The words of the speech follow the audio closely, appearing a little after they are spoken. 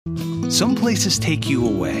Some places take you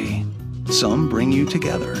away. Some bring you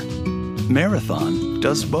together. Marathon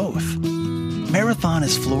does both. Marathon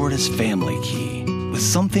is Florida's family key, with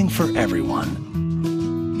something for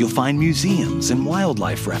everyone. You'll find museums and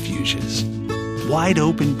wildlife refuges, wide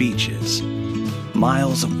open beaches,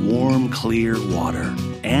 miles of warm, clear water,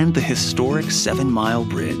 and the historic 7-mile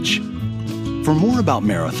bridge. For more about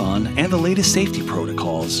Marathon and the latest safety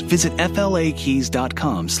protocols, visit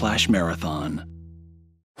flakeys.com/marathon.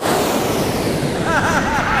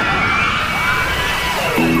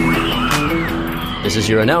 This is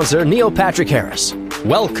your announcer, Neil Patrick Harris.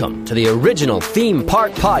 Welcome to the original theme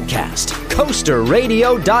park podcast,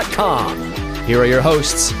 CoasterRadio.com. Here are your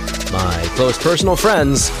hosts, my close personal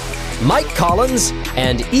friends, Mike Collins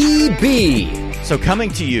and E.B. So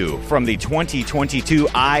coming to you from the 2022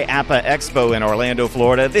 IAAPA Expo in Orlando,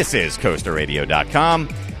 Florida, this is CoasterRadio.com.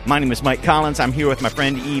 My name is Mike Collins. I'm here with my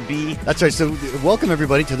friend E.B. That's right. So welcome,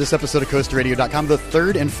 everybody, to this episode of CoasterRadio.com, the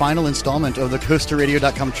third and final installment of the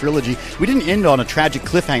CoasterRadio.com trilogy. We didn't end on a tragic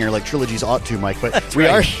cliffhanger like trilogies ought to, Mike, but we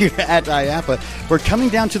are here at IAAPA. We're coming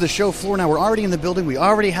down to the show floor now. We're already in the building. We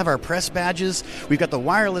already have our press badges. We've got the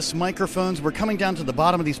wireless microphones. We're coming down to the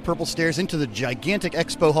bottom of these purple stairs into the gigantic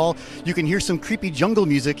expo hall. You can hear some creepy jungle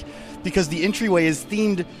music because the entryway is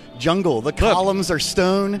themed jungle. The columns are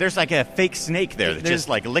stone. There's like a fake snake there that just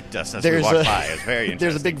like licked us as we walked by. It's very interesting.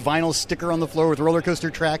 There's a big vinyl sticker on the floor with roller coaster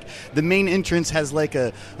track. The main entrance has like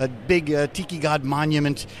a big Tiki God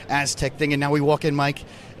monument Aztec thing, and now we walk in, Mike,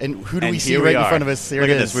 and who do we see right in front of us? Look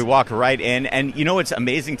at this. We walk right in, and you know what's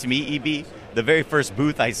amazing to me, EB? The very first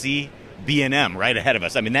booth I see, B&M right ahead of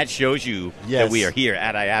us. I mean, that shows you that we are here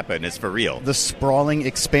at IAAPA, and it's for real. The sprawling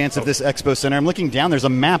expanse of this expo center. I'm looking down. There's a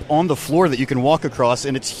map on the floor that you can walk across,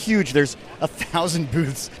 and it's huge. There's 1,000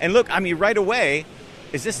 booths. And look, I mean, right away,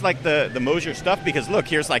 is this like the Mosier stuff? Because look,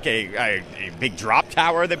 here's like a big drop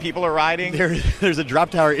tower that people are riding. There's a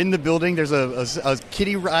drop tower in the building. There's a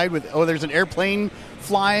kiddie ride with, there's an airplane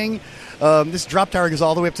flying. This drop tower goes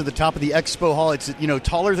all the way up to the top of the expo hall. It's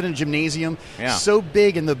taller than a gymnasium. Yeah. So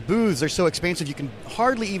big, and the booths are so expansive you can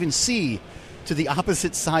hardly even see to the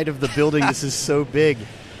opposite side of the building. This is so big.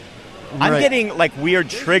 I'm getting like weird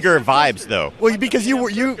trigger vibes though. Well, because you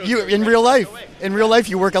in real life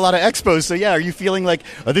you work a lot of expos. So yeah, are you feeling like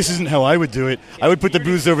this isn't how I would do it? I would put the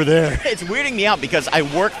booths over there. It's weirding me out because I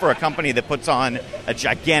work for a company that puts on a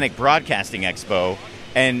gigantic broadcasting expo,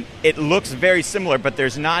 and it looks very similar, but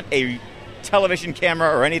there's not a television camera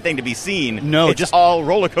or anything to be seen. No, it's just all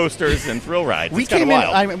roller coasters and thrill rides. We it's kind came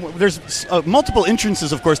of wild. in. There's multiple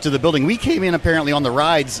entrances, of course, to the building. We came in apparently on the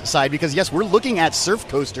rides side because yes, we're looking at Surf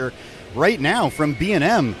Coaster right now from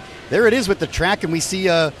B&M. There it is with the track, and we see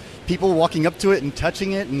people walking up to it and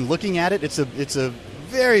touching it and looking at it. It's a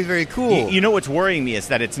very, very cool. You know what's worrying me is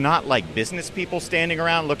that it's not like business people standing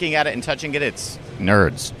around looking at it and touching it. It's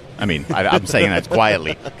nerds. I mean, I'm saying that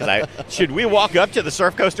quietly. Should we walk up to the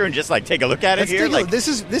surf coaster and just like take a look at it here? This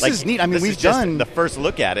is neat. I mean, we've done the first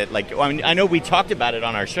look at it. I know we talked about it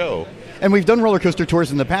on our show, and we've done roller coaster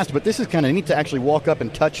tours in the past. But this is kind of neat to actually walk up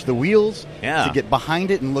and touch the wheels, to get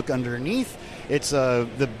behind it and look underneath. It's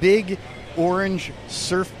the big orange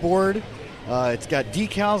surfboard. It's got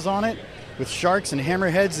decals on it with sharks and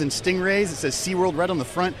hammerheads and stingrays. It says SeaWorld right on the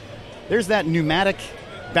front. There's that pneumatic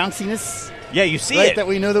bounciness. Yeah, you see it. That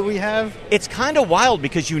we know that we have. It's kind of wild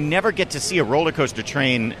because you never get to see a roller coaster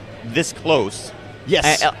train this close.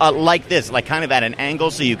 Yes. Like this, like kind of at an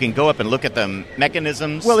angle so you can go up and look at the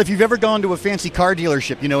mechanisms. Well, if you've ever gone to a fancy car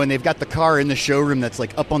dealership, and they've got the car in the showroom that's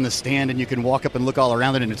like up on the stand and you can walk up and look all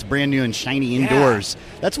around it and it's brand new and shiny indoors.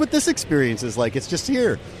 Yeah. That's what this experience is like. It's just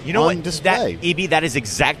here on display. That is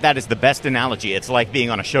the best analogy. It's like being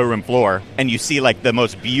on a showroom floor and you see like the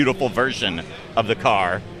most beautiful version of the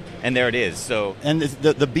car. And there it is. So, and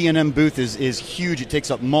the B&M booth is huge. It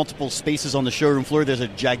takes up multiple spaces on the showroom floor. There's a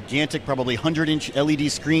gigantic, probably 100-inch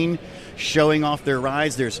LED screen showing off their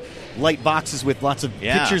rides. There's light boxes with lots of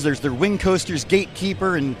pictures. There's their wing coasters,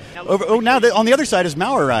 Gatekeeper, and on the other side is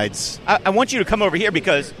Mauer rides. I want you to come over here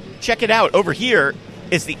because check it out. Over here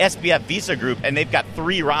is the SBF Visa Group, and they've got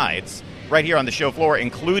 3 rides right here on the show floor,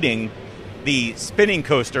 including the spinning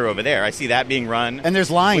coaster over there. I see that being run. And there's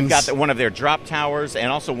lines. We've got one of their drop towers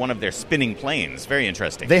and also one of their spinning planes. Very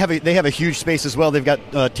interesting. They have a huge space as well. They've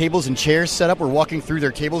got tables and chairs set up. We're walking through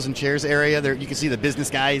their tables and chairs area. There, you can see the business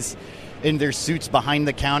guys in their suits behind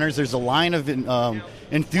the counters. There's a line of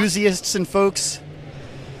enthusiasts and folks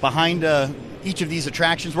behind each of these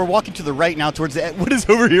attractions. We're walking to the right now towards the... What is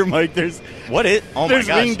over here, Mike? Oh my gosh. There's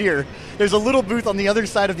reindeer. There's a little booth on the other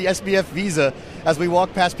side of the SBF Visa. As we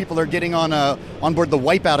walk past, people are getting on board the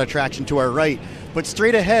Wipeout attraction to our right. But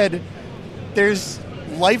straight ahead, there's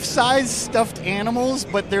life-size stuffed animals,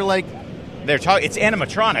 but they're like... It's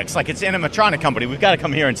animatronics. Like, it's an animatronic company. We've got to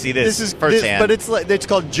come here and see this firsthand. But it's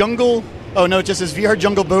called Jungle... Oh, no, it just says VR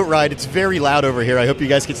Jungle Boat Ride. It's very loud over here. I hope you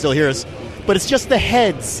guys can still hear us. But it's just the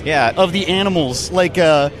heads of the animals, like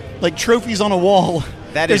trophies on a wall.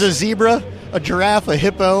 There's a zebra, a giraffe, a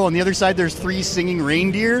hippo. On the other side, there's 3 singing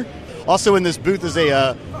reindeer. Also in this booth is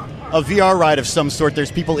a VR ride of some sort.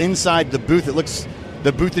 There's people inside the booth.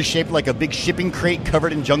 The booth is shaped like a big shipping crate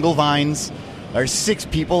covered in jungle vines. There's 6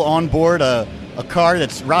 people on board a car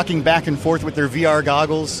that's rocking back and forth with their VR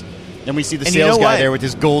goggles. And we see the sales guy there with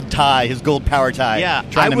his gold tie, his gold power tie,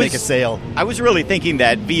 trying to make a sale. I was really thinking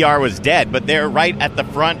that VR was dead, but they're right at the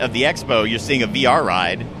front of the expo. You're seeing a VR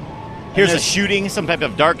ride. Here's some type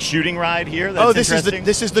of dark shooting ride here. That's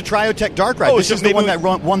this is the Triotech Dark Ride. This is the one that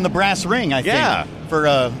won the brass ring, I think,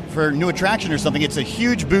 for new attraction or something. It's a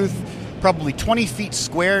huge booth, probably 20 feet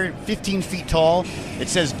square, 15 feet tall. It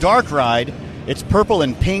says Dark Ride. It's purple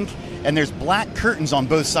and pink, and there's black curtains on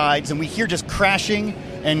both sides, and we hear just crashing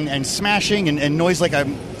and smashing and noise, like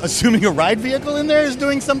I'm assuming a ride vehicle in there is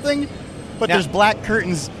doing something. But there's black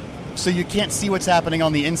curtains, so you can't see what's happening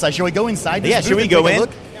on the inside. Shall we go inside this booth? Should we go in?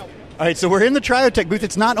 Look? All right, so we're in the Triotech booth.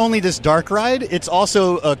 It's not only this dark ride, it's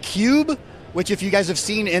also a cube, which if you guys have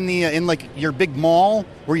seen in like your big mall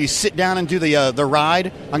where you sit down and do the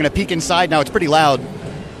ride. I'm going to peek inside now. It's pretty loud.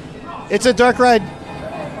 It's a dark ride.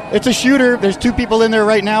 It's a shooter. There's 2 people in there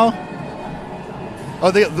right now.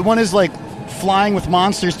 Oh, the one is like flying with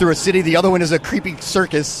monsters through a city. The other one is a creepy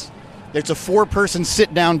circus. It's a 4-person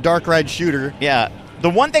sit-down dark ride shooter. Yeah. The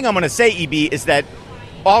one thing I'm going to say, EB, is that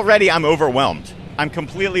already I'm overwhelmed. I'm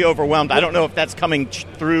completely overwhelmed. I don't know if that's coming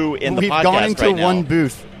through in the podcast right now. We've gone into one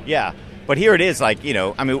booth. Yeah. But here it is,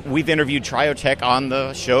 we've interviewed Triotech on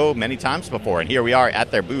the show many times before, and here we are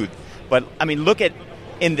at their booth. But, look at,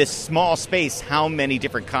 in this small space, how many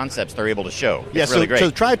different concepts they're able to show. It's really great.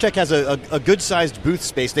 So Triotech has a good-sized booth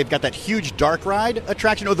space. They've got that huge dark ride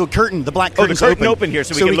attraction. Oh, the black curtain's the curtain open here,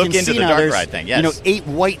 so we can look into the dark ride thing. Yes. 8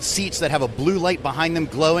 white seats that have a blue light behind them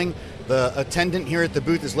glowing. The attendant here at the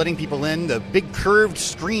booth is letting people in. The big curved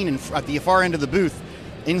screen at the far end of the booth,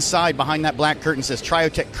 inside behind that black curtain, says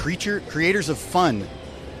Triotech Creators of Fun.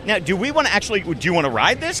 Now, do you want to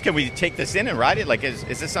ride this? Can we take this in and ride it? Like, is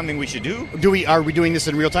this something we should do? Are we doing this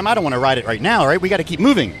in real time? I don't want to ride it right now, right? We got to keep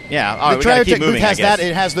moving. Yeah, the Triotech booth has that.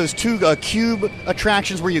 It has those 2 cube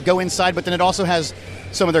attractions where you go inside, but then it also has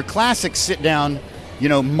some of their classic sit-down,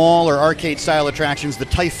 mall or arcade-style attractions, the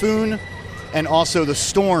Typhoon and also the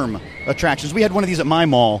Storm attractions. We had one of these at my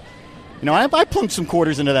mall. I plunked some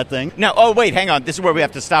quarters into that thing. Now, wait, hang on. This is where we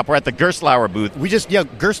have to stop. We're at the Gerstlauer booth.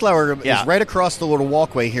 Gerstlauer is right across the little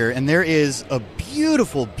walkway here, and there is a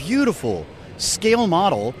beautiful, beautiful scale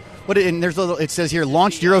model. It says here,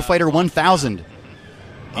 launched Eurofighter 1000.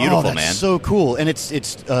 Beautiful, that's man. So cool. And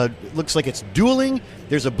it's looks like it's dueling.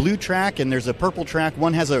 There's a blue track and there's a purple track.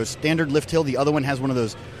 One has a standard lift hill. The other one has one of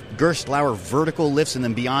those Gerstlauer vertical lifts and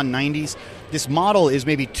then beyond 90s. This model is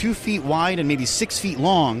maybe 2 feet wide and maybe 6 feet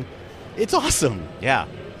long. It's awesome. Yeah.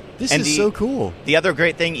 This is so cool. The other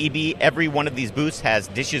great thing, EB, every one of these booths has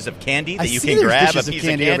dishes of candy that you can grab a piece of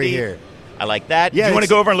candy over here. I like that. Yeah, do you want to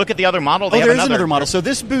go over and look at the other model? There is another model. So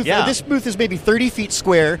this booth is maybe 30 feet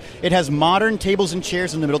square. It has modern tables and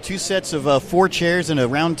chairs in the middle, 2 sets of 4 chairs and a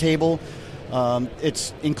round table.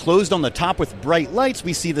 It's enclosed on the top with bright lights.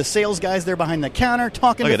 We see the sales guys there behind the counter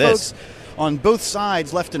talking to folks. On both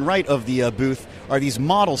sides, left and right of the booth, are these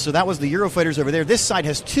models. So that was the Eurofighters over there. This side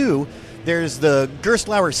has 2. There's the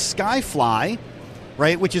Gerstlauer Skyfly,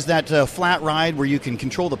 right, which is that flat ride where you can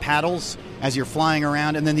control the paddles as you're flying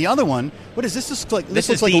around. And then the other one, what is this? This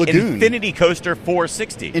looks like a lagoon. Infinity Coaster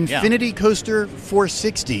 460. Infinity Coaster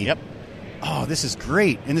 460. Yep. Oh, this is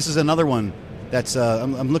great. And this is another one that's,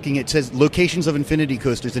 I'm looking, it says locations of Infinity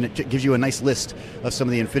Coasters, and it gives you a nice list of some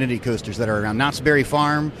of the Infinity Coasters that are around. Knott's Berry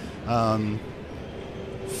Farm,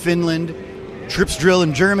 Finland, Trips Drill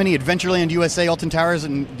in Germany, Adventureland USA, Alton Towers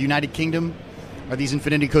in the United Kingdom are these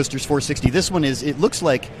Infinity Coasters 460. This one it looks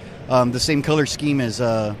like the same color scheme as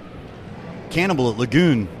Cannibal at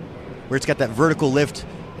Lagoon, where it's got that vertical lift,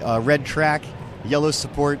 red track, yellow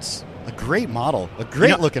supports. A great model, a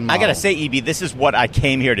great looking model. I got to say, EB, this is what I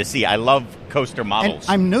came here to see. I love coaster models. And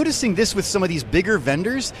I'm noticing this with some of these bigger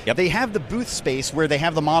vendors. Yep. They have the booth space where they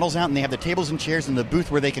have the models out and they have the tables and chairs in the booth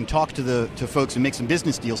where they can talk to folks and make some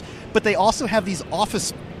business deals. But they also have these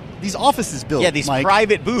office these offices built. Yeah, these Mike.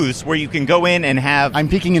 private booths where you can go in and have. I'm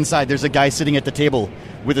peeking inside. There's a guy sitting at the table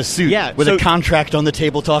with a suit, with a contract on the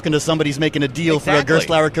table, talking to somebody who's making a deal for a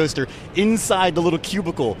Gerstlauer coaster inside the little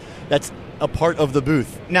cubicle that's a part of the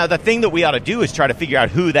booth. Now, the thing that we ought to do is try to figure out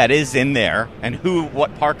who that is in there and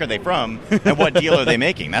what park are they from and what deal are they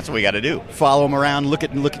making. That's what we got to do. Follow him around, look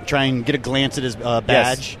at, try and get a glance at his badge.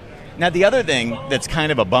 Yes. Now, the other thing that's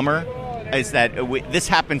kind of a bummer is that this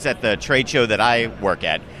happens at the trade show that I work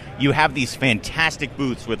at. You have these fantastic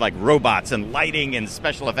booths with like robots and lighting and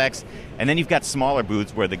special effects, and then you've got smaller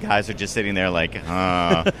booths where the guys are just sitting there like,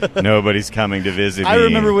 nobody's coming to visit me. I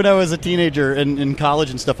remember when I was a teenager and in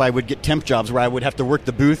college and stuff, I would get temp jobs where I would have to work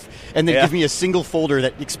the booth, and they'd give me a single folder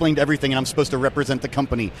that explained everything, and I'm supposed to represent the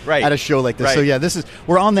company at a show like this. Right. So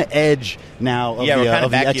we're on the edge now of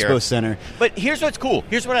the Expo Center. But here's what's cool.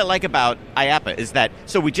 Here's what I like about IAAPA is that,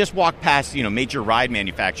 so we just walked past, major ride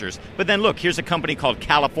manufacturers, but then look, here's a company called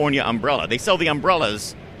California Umbrella. They sell the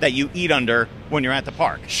umbrellas that you eat under when you're at the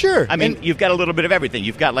park. Sure. I mean, you've got a little bit of everything.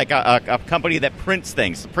 You've got like a company that prints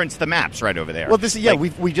things, prints the maps right over there. Well,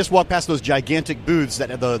 we just walked past those gigantic booths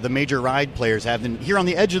that the major ride players have. And here on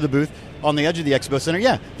the edge of the booth, on the edge of the Expo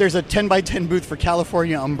Center, there's a 10x10 booth for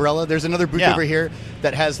California Umbrella. There's another booth over here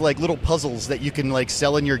that has like little puzzles that you can like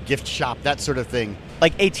sell in your gift shop, that sort of thing.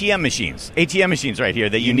 Like ATM machines right here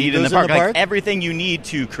that you need in the park. Like everything you need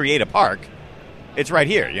to create a park, it's right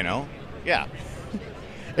here, Yeah.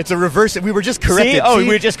 It's a reverse. We were just corrected. We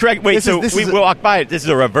were just correct. Wait, we walked by it. This is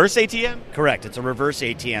a reverse ATM? Correct. It's a reverse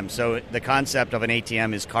ATM. So the concept of an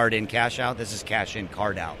ATM is card in, cash out. This is cash in,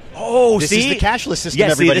 card out. Oh, this is the cashless system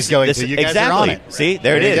everybody's going to. You guys are on it. See,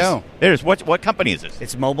 there it is. Go. There's what company is this?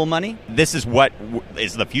 It's mobile money. This is what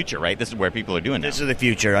is the future, right? This is where people are doing now. This is the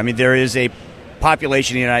future. I mean, there is a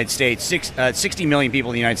population in the United States. 60 million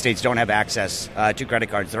people in the United States don't have access to credit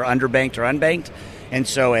cards. They're underbanked or unbanked. And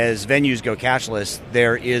so as venues go cashless,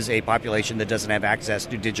 there is a population that doesn't have access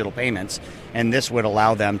to digital payments, and this would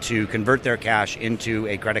allow them to convert their cash into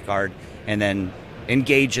a credit card and then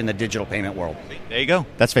engage in the digital payment world. There you go.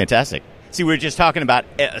 That's fantastic. See, we were just talking about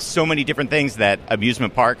so many different things that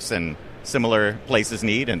amusement parks and similar places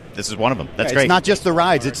need, and this is one of them. That's great. It's not just the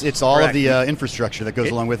rides; it's all of the infrastructure that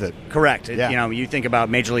goes along with it. Correct. You think about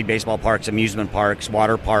Major League Baseball parks, amusement parks,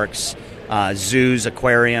 water parks, zoos,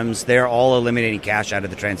 aquariums. They're all eliminating cash out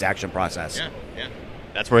of the transaction process. Yeah.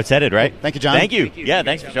 That's where it's headed, right? Thank you, John. Thank you. Yeah,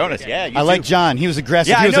 thanks for showing us. Yeah, you I like John. He was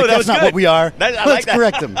aggressive. Yeah, he was I know, like, that's not good. what we are. Let's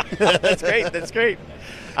correct him. That's great.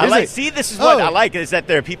 This is what I like, is that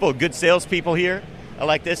there are good salespeople here. I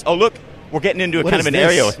like this. Oh, look. We're getting into kind of an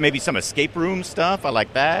area with maybe some escape room stuff. I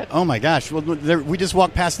like that. Oh, my gosh. Well, we just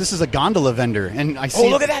walked past. This is a gondola vendor. And I see. Oh,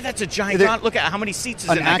 look at that. That's a giant gondola. Look at how many seats is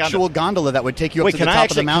in that gondola. An actual gondola that would take you up to the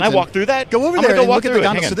top of the mountain. Can I walk through that? Go over there and look at the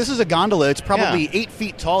gondola. So this is a gondola. It's probably 8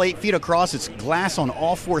 feet tall, 8 feet across. It's glass on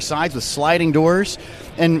all four sides with sliding doors.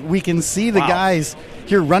 And we can see the guys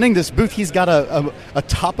here running this booth. He's got a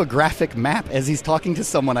topographic map as he's talking to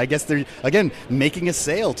someone. I guess they're, again, making a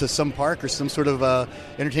sale to some park or some sort of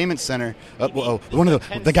entertainment center. One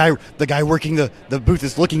of the guy working the booth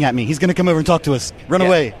is looking at me. He's going to come over and talk to us. Run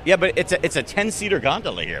away. Yeah, but it's a 10-seater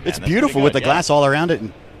gondola here, man. It's beautiful with the glass all around it.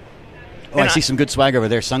 I see some good swag over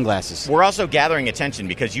there, sunglasses. We're also gathering attention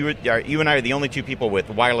because you and I are the only two people with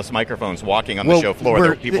wireless microphones walking on the show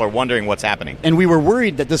floor. People are wondering what's happening. And we were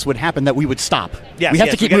worried that this would happen, that we would stop. Yes, we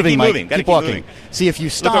have to keep moving, Mike. Keep walking. Moving. See, if you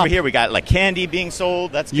stop... Look over here. We got like candy being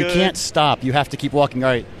sold. That's good. You can't stop. You have to keep walking. All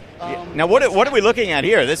right. Now, what are we looking at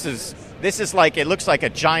here? This is like, it looks like a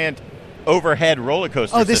giant overhead roller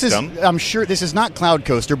coaster system. I'm sure this is not Cloud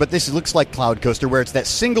Coaster, but this looks like Cloud Coaster, where it's that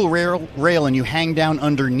single rail and you hang down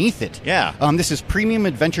underneath it. Yeah. This is Premium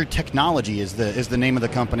Adventure Technology is the name of the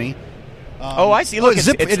company. I see. Look,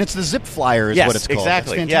 it's the Zip Flyer is what it's called.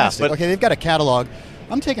 Exactly. That's fantastic. Yeah, okay, they've got a catalog.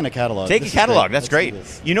 I'm taking a catalog. Take a catalog. That's great.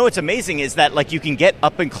 You know what's amazing is that like you can get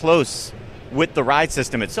up and close with the ride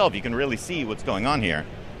system itself. You can really see what's going on here.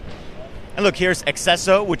 And look, here's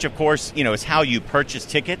Accesso, which, of course, is how you purchase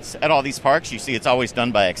tickets at all these parks. You see it's always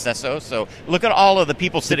done by Accesso. So look at all of the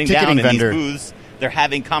people sitting down in these booths. They're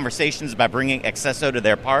having conversations about bringing Accesso to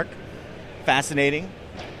their park. Fascinating.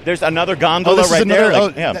 There's another gondola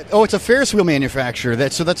there. It's a Ferris wheel manufacturer.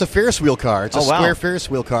 That's a Ferris wheel car. It's a square Ferris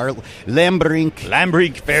wheel car.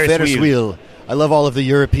 Lambrink Ferris wheel. I love all of the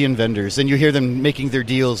European vendors, and you hear them making their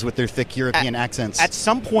deals with their thick European accents. At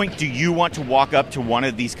some point, do you want to walk up to one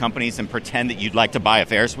of these companies and pretend that you'd like to buy a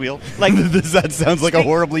Ferris wheel? Like that sounds like a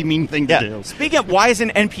horribly mean thing to do. Speaking of, why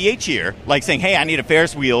isn't NPH here? Like saying, "Hey, I need a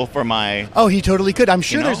Ferris wheel for my." Oh, he totally could. I'm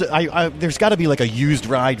sure there's got to be like a used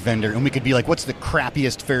ride vendor, and we could be like, "What's the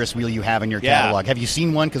crappiest Ferris wheel you have in your catalog? Have you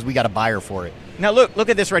seen one? Because we got a buyer for it." Now look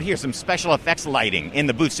at this right here. Some special effects lighting in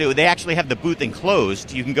the booth. So they actually have the booth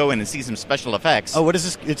enclosed. You can go in and see some special effects. Oh, what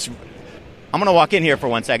is this? I'm going to walk in here for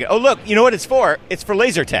 1 second. Oh, look, you know what it's for? It's for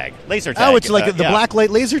laser tag. Laser tag. Oh, it's like the yeah. black light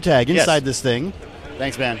laser tag inside Yes. this thing.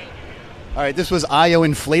 Thanks, man. All right, this was IO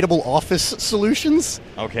Inflatable Office Solutions.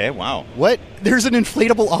 Okay, wow. What? There's an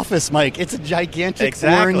inflatable office, Mike. It's a gigantic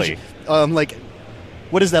Exactly. orange,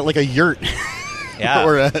 what is that, like a yurt?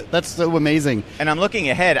 Yeah. That's so amazing. And I'm looking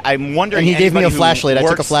ahead. I'm wondering. And he gave me a anybody who flashlight. I took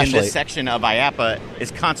a works flashlight. In this section of IAPA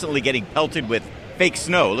is constantly getting pelted with fake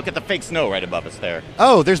snow. Look at the fake snow right above us there.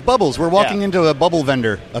 Oh, there's bubbles. We're walking Yeah. into a bubble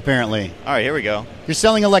vendor, apparently. All right, here we go. You're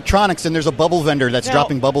selling electronics, and there's a bubble vendor that's Now-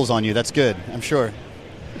 dropping bubbles on you. That's good, I'm sure.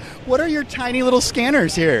 What are your tiny little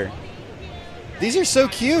scanners here? These are so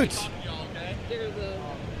cute.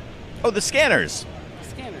 Oh, the scanners.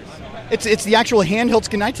 It's the actual handheld.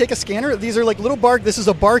 Can I take a scanner? These are like little This is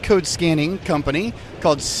a barcode scanning company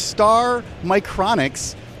called Star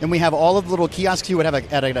Micronics, and we have all of the little kiosks you would have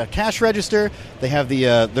at a cash register. They have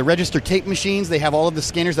the register tape machines. They have all of the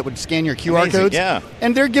scanners that would scan your QR Amazing, codes. yeah.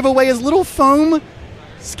 And their giveaway is little foam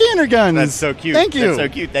scanner guns. That's so cute. Thank you. That's so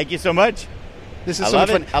cute. Thank you so much. This is I so love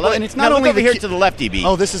much it. fun. I love it. And it's Now not look only over the here to the left, EB.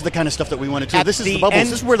 Oh, this is the kind of stuff that we want to do. At This is the the bubbles. end-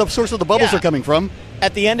 This is where the source of the bubbles Yeah. are coming from.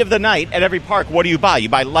 At the end of the night, at every park, what do you buy? You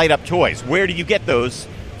buy light-up toys. Where do you get those?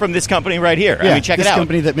 From this company right here. I mean, check this it out.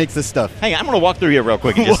 company that makes this stuff. Hang on, I'm going to walk through here real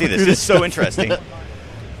quick and just see Walk this. through This is this so stuff. interesting.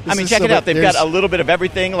 I mean, is check so it out. much- They've got there's- a little bit of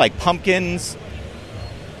everything, like pumpkins,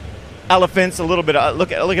 elephants, a little bit of,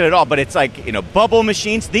 look at it all, but it's like, bubble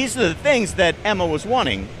machines. These are the things that Emma was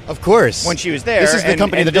wanting. Of course. When she was there, This is the and-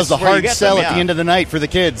 company and that does this the is where you hard get sell them, at the yeah. end of the night for the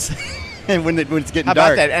kids. And when it's getting How about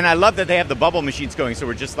dark. that? And I love that they have the bubble machines going, so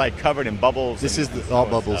we're just like covered in bubbles. This and is snow all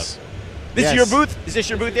and bubbles. stuff. This Yes. is your booth? Is this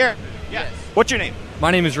your booth there? Yes. What's your name?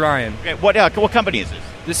 My name is Ryan. Okay, what company is this?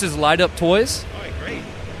 This is Light Up Toys. Oh, great.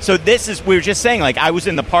 So we were just saying, like, I was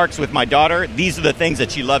in the parks with my daughter. These are the things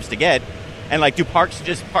that she loves to get. And, like, do parks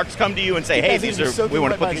come to you and say, hey, These these are so we good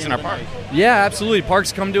want to right put by these the in our end of park? the Yeah, absolutely.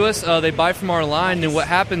 Parks come to us. They buy from our line, and what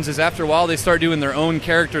happens is after a while they start doing their own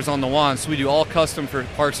characters on the wand. So we do all custom for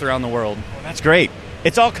parks around the world. That's great.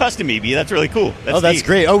 It's all custom, EB. That's really cool. That's neat.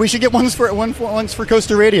 great. Oh, we should get ones for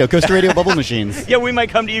Coaster Radio. Coaster Radio bubble machines. Yeah, we might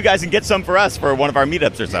come to you guys and get some for us for one of our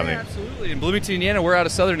meetups or something. Yeah, absolutely. In Bloomington, Indiana, we're out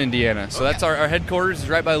of Southern Indiana, so that's our headquarters is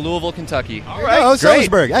right by Louisville, Kentucky. All right, Oh, great.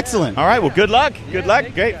 Sellersburg. Excellent. All right, well, good luck. Good luck.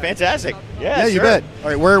 Great, fantastic. Yeah, you sure. bet. All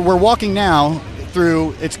right, we're walking now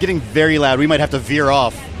through. It's getting very loud. We might have to veer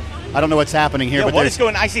off. I don't know what's happening here, Yeah, but what there's is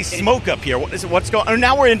going? I see smoke up here. What's going? Oh,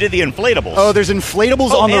 now we're into the inflatables. oh, there's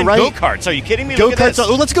inflatables on the and right. go-karts. Are you kidding me? Go Look at karts. this.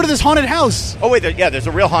 Oh, let's go to this haunted house. Oh wait, there's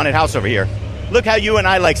a real haunted house over here. Look how you and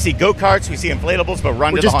I see go-karts, we see inflatables, but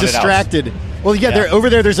run We're to the just haunted distracted. house. Well, yeah, Yeah. over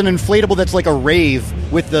there. There's an inflatable that's like a rave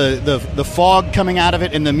with the fog coming out of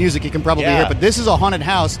it and the music. You can probably Yeah. hear. But this is a haunted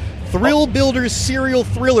house. Thrill Builders, Serial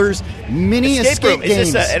Thrillers, mini escape room. games.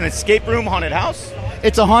 Is this an escape room haunted house?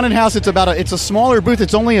 It's a haunted house. It's a smaller booth.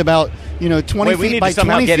 It's only about 20 Wait, we feet need by to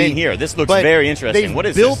somehow 20 get in feet. here. This looks But very interesting. They've What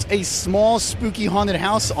is built this? a small spooky haunted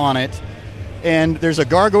house on it, and there's a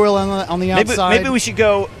gargoyle on the outside. Maybe we should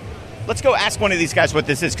go. Let's go ask one of these guys what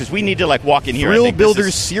this is, because we need to walk in here. I Thrill think this Builders,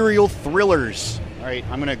 is- Serial Thrillers. All right,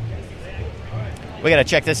 I'm gonna. We got to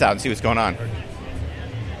check this out and see what's going on.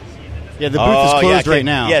 Yeah, the booth is closed okay. right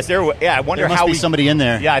now. Yes, I wonder there must how be we. somebody in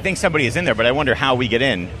there. Yeah, I think somebody is in there, but I wonder how we get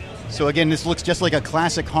in. So again, this looks just like a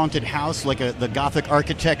classic haunted house, like the Gothic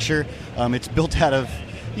architecture. It's built out of,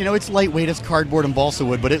 it's lightweight as cardboard and balsa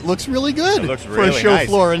wood, but it looks really good It looks for really a show nice.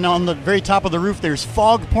 floor. And on the very top of the roof, there's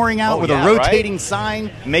fog pouring out Oh, with yeah, a rotating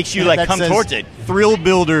sign. Makes you, that come says, towards it. Thrill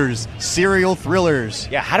Builders, Serial Thrillers.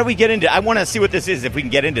 Yeah, how do we get into? I want to see what this is if we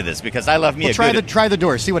can get into this, because I love me Well, a good. try the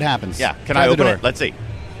door. See what happens. Yeah, can Try I the open door. it? Let's see.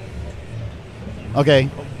 Okay,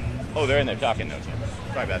 Oh, they're in there talking. No,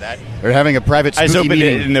 sorry about that. we're having a private I spooky just opened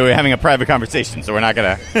meeting. it and they were having a private conversation, so we're not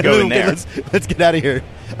gonna go in Okay, there. let's get out of here.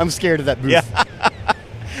 I'm scared of that booth. Yeah.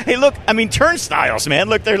 Hey, look! I mean, turnstiles, man.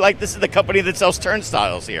 Look, they're this is the company that sells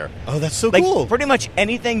turnstiles here. Oh, that's so Like, cool. pretty much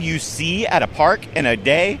anything you see at a park in a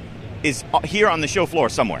day is here on the show floor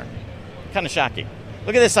somewhere. Kind of shocking.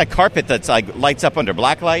 Look at this carpet that's lights up under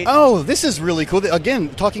black light. Oh, this is really cool. Again,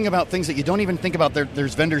 talking about things that you don't even think about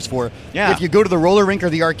there's vendors for. Yeah. If you go to the roller rink or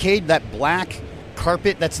the arcade, that black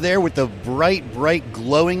carpet that's there with the bright,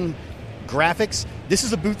 glowing graphics, this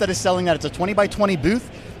is a booth that is selling that. It's a 20 by 20 booth,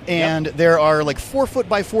 and there are 4 foot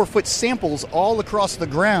by 4 foot samples all across the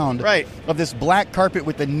ground Right. of this black carpet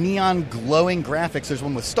with the neon glowing graphics. There's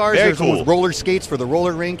one with stars. Very There's one cool. with roller skates for the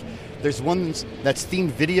roller rink. There's one that's themed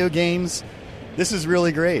video games. This is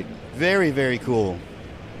really great. Very, very cool.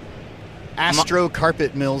 Astro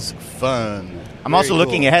Carpet Mills fun. I'm also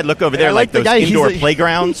looking ahead. Look over And I there, like the those guy, indoor he's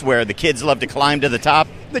playgrounds where the kids love to climb to the top.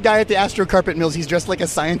 The guy at the Astro Carpet Mills, he's dressed like a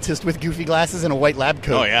scientist with goofy glasses and a white lab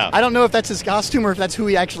coat. Oh, yeah. I don't know if that's his costume or if that's who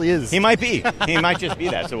he actually is. He might be. He might just be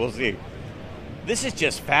that, so we'll see. This is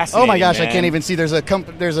just fascinating. Oh my gosh, man. I can't even see. There's a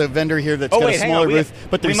vendor here that's got a hang smaller on. booth,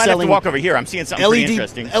 but they're we might have selling to walk over here. I'm seeing something pretty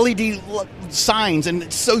interesting. LED signs, and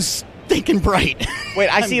it's so stinking bright. Wait,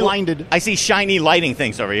 I I'm see blinded. I see shiny lighting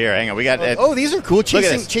things over here. Hang on, we got. Oh, these are cool. Look at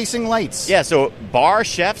Chasing this. chasing lights. Yeah, so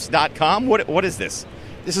barchefs.com. What is this?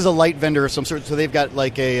 This is a light vendor of some sort. So they've got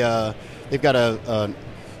like a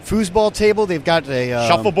foosball table. They've got a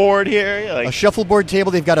Shuffleboard here. a shuffleboard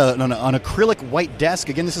table. They've got an acrylic white desk.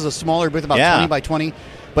 Again, this is a smaller booth, about 20 by 20.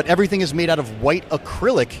 But everything is made out of white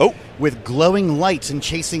acrylic with glowing lights and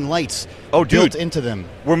chasing lights built into them.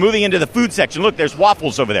 We're moving into the food section. Look, there's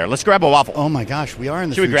waffles over there. Let's grab a waffle. Oh my gosh, we are in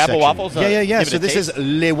the Should we food grab a section. waffle? Yeah. Give it So a this taste? is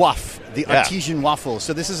Le Waff, the artesian waffle.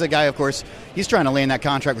 So this is a guy, of course, he's trying to land that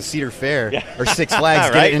contract with Cedar Fair or Six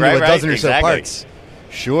Flags, get it into a dozen or so parts.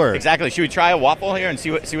 Sure. Exactly. Should we try a waffle here and see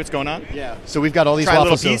what's going on? Yeah. So we've got all these Try a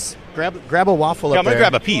waffles. little So piece? grab a waffle Yeah, up I'm going to there.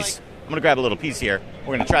 grab a piece. I'm going to grab a little piece here.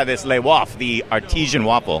 We're going to try this Le Waff, the artesian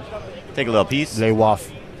waffle. Take a little piece. Le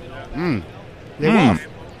Waff. Le Waff.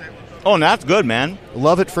 Oh, no, that's good, man.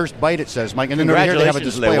 Love at first bite, it says, Mike. And then over here they have a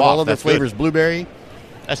Congratulations, display Le of all Waff. of the That's flavors. good. Blueberry,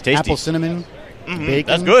 That's tasty. apple cinnamon, bacon.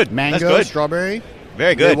 That's good. Mango, That's good. strawberry.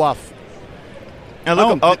 Very good. Le Waff. And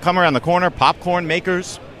look, come around the corner. Popcorn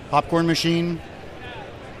makers. Popcorn machine.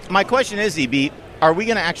 My question is, EB, are we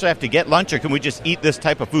going to actually have to get lunch, or can we just eat this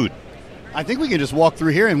type of food? I think we can just walk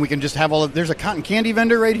through here and we can just have all of... There's a cotton candy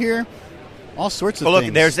vendor right here. All sorts of Look,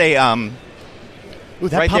 things. there's a... Ooh,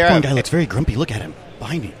 that right popcorn there, guy looks very grumpy. Look at him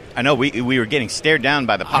behind me. I know, we were getting stared down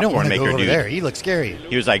by the I don't popcorn want to maker go over dude. there. He looks scary.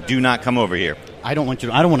 He was like, do not come over here. I don't want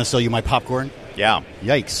to sell you my popcorn. Yeah.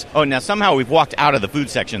 Yikes. Oh, now somehow we've walked out of the food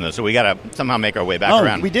section, though, so we got to somehow make our way back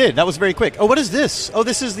around. We did. That was very quick. Oh, what is this? Oh,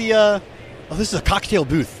 this is the... this is a cocktail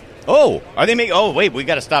booth. Oh, are they making... Oh, wait, we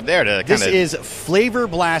got to stop there to kind This of... is Flavor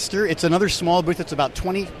Blaster. It's another small booth. It's about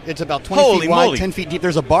 20 Holy feet wide, moly. 10 feet deep.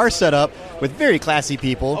 There's a bar set up with very classy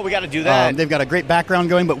people. Oh, we gotta do that. They've got a great background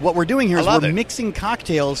going, but what we're doing here is I love we're it. mixing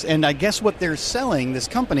cocktails, and I guess what they're selling, this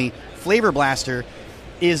company, Flavor Blaster,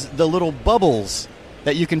 is the little bubbles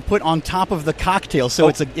that you can put on top of the cocktail. So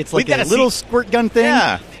it's like we've a gotta little see- squirt gun thing,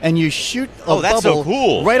 Yeah. and you shoot a Oh, that's so bubble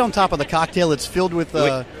cool. right on top of the cocktail. It's filled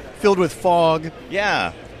with fog.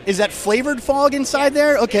 Yeah. Is that flavored fog inside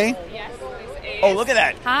there? Okay. Yes, this is. Oh, look at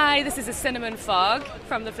that. Hi, this is a cinnamon fog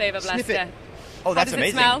from the Flavor Sniff Blaster. it. Oh, that's How does amazing.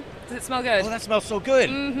 It smell? Does it smell good? Oh, that smells so good.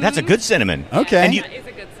 That's a good cinnamon. Okay. And you, That is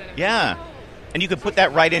a good cinnamon. yeah. And you could put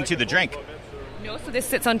that right into the drink. No, so this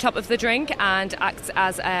sits on top of the drink and acts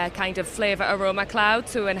as a kind of flavor aroma cloud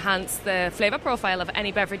to enhance the flavor profile of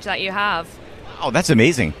any beverage that you have. Oh, that's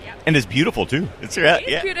amazing. And it's beautiful, too. It's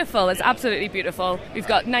It's beautiful. It's absolutely beautiful. We've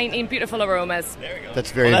got 19 beautiful aromas. That's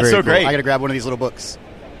very, Well, that's very so cool. great. I got to grab one of these little books.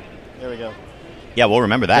 There we go. Yeah, we'll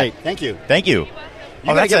remember that. Great. Thank you. Thank you. You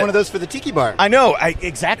got to get one of those for the tiki bar. I know.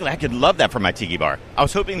 Exactly. I could love that for my tiki bar. I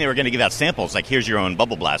was hoping they were going to give out samples, like here's your own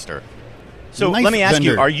bubble blaster. So Knife let me ask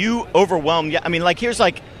vendor. you, are you overwhelmed? Yeah, I mean, like here's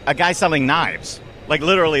like a guy selling knives. Like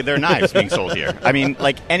literally, there are knives being sold here. I mean,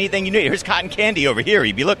 like anything you need. Here's cotton candy over here.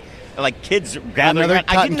 You'd be like kids gathering Another around.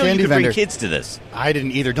 I cotton didn't know you candy could vendor. bring kids to this. I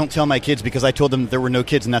didn't either. Don't tell my kids because I told them there were no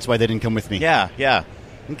kids and that's why they didn't come with me. Yeah, yeah.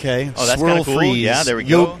 Okay. Oh, that's Swirl kinda cool. Freeze. Yeah, there we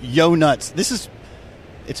go. Yo Nuts.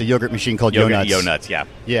 It's a yogurt machine called Yo Nuts. Yo Nuts, yeah.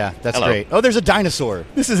 Yeah, that's Hello. great. Oh, there's a dinosaur.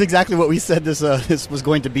 This is exactly what we said this was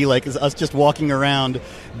going to be like, is us just walking around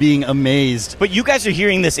being amazed. But you guys are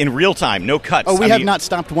hearing this in real time, no cuts. Oh, we I have mean, not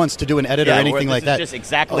stopped once to do an edit yeah, or anything this like is that. just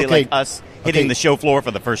exactly Okay. like us hitting Okay. the show floor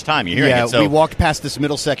for the first time. You're hearing Yeah, it. So we walked past this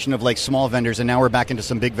middle section of like small vendors, and now we're back into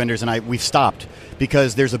some big vendors, and we've stopped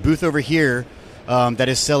because there's a booth over here that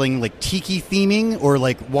is selling like tiki theming or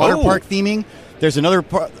like water Oh. park theming. There's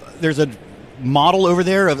there's a model over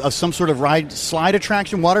there of some sort of slide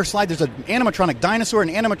attraction, water slide. There's an animatronic dinosaur, an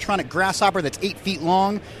animatronic grasshopper that's 8 feet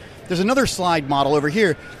long. There's another slide model over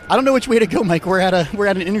here. I don't know which way to go, Mike. We're at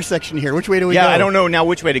an intersection here. Which way do we go? yeah, I don't know now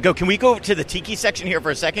which way to go. Can we go to the tiki section here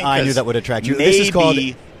for a second? I knew 'Cause that would attract you. Maybe, This is called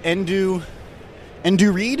Endu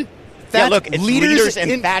Reed? Yeah, look, it's leaders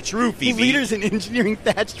in thatched roof, Evie. Leaders in engineering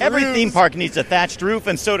thatched Every roofs. theme park needs a thatched roof,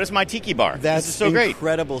 and so does my tiki bar. That's this is so great.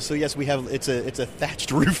 incredible. So yes, we have it's a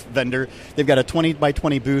thatched roof vendor. They've got a 20 by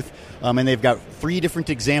 20 booth, and they've got 3 different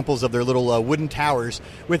examples of their little wooden towers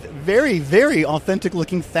with very, very authentic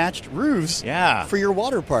looking thatched roofs. Yeah. For your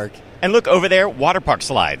water park. And look over there, water park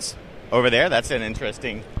slides. Over there, that's an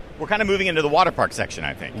interesting. We're kind of moving into the water park section,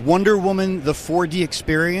 I think. Wonder Woman, the 4D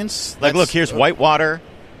experience. Like, look, here's Whitewater.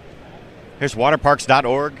 Here's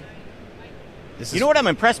waterparks.org. You know what I'm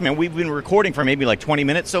impressed, man? We've been recording for maybe like 20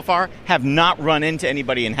 minutes so far, have not run into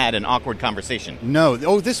anybody and had an awkward conversation. No.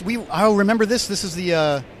 I'll remember this. This is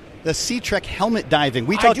the Sea Trek helmet diving.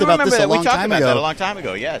 We talked about this a long time ago. That a long time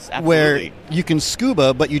ago, yes, absolutely. Where you can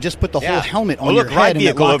scuba, but you just put the whole helmet on your head ride and it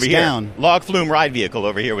vehicle locks over down. Here. Log flume ride vehicle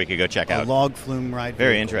over here we could go check out. A log flume ride vehicle.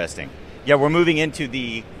 Very interesting. Yeah, we're moving into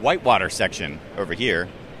the whitewater section over here.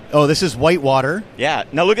 Oh, this is whitewater. Yeah.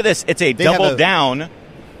 Now look at this. It's a double down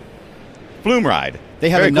flume ride. They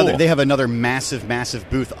have Very another. cool. They have another massive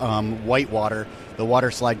booth. Whitewater, the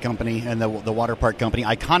water slide company, and the water park company.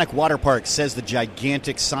 Iconic Water Park says the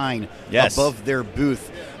gigantic sign above their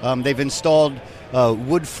booth. They've installed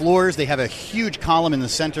wood floors. They have a huge column in the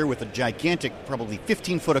center with a gigantic, probably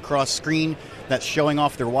 15-foot across screen that's showing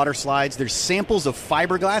off their water slides. There's samples of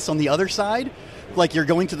fiberglass on the other side, like you're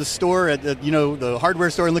going to the store at the hardware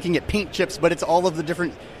store and looking at paint chips, but it's all of the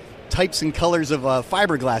different types and colors of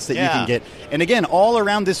fiberglass that you can get. And again, all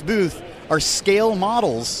around this booth are scale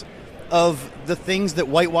models of the things that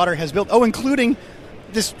Whitewater has built. Oh, including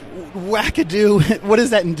this wackadoo. What is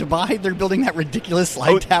that in Dubai? They're building that ridiculous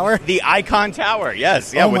slide tower. The Icon Tower,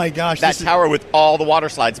 yes. Yeah, my gosh. That tower with all the water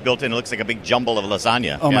slides built in. It looks like a big jumble of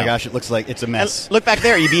lasagna. Oh, my gosh. It looks like it's a mess. And look back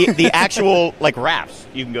there. The actual, rafts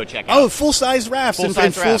you can go check out. Oh, full-size rafts and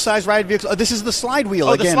full-size ride vehicles. Oh, this is the slide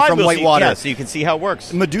wheel again from Whitewater. So you can see how it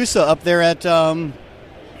works. Medusa up there at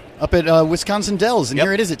Wisconsin Dells. And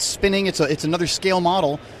here it is. It's spinning. It's another scale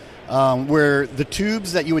model. Where the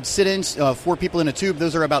tubes that you would sit in, 4 people in a tube,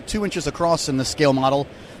 those are about 2 inches across in the scale model.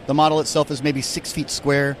 The model itself is maybe 6 feet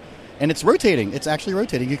square, and it's rotating. It's actually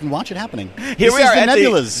rotating. You can watch it happening. Here we are at the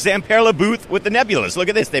Zamperla booth with the Nebulas. Look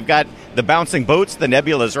at this. They've got the bouncing boats, the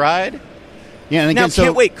Nebulas ride. Yeah, and again,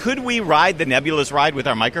 now, wait, could we ride the Nebulas ride with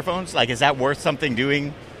our microphones? Like, is that worth something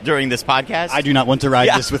doing during this podcast? I do not want to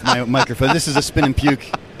ride this with my microphone. This is a spin and puke.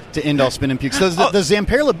 To end all spin and puke. So the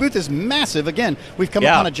Zamperla booth is massive. Again, we've come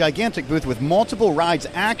upon a gigantic booth with multiple rides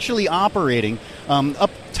actually operating.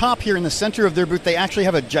 Up top here in the center of their booth, they actually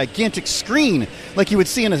have a gigantic screen like you would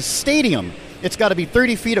see in a stadium. It's got to be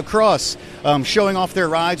 30 feet across, showing off their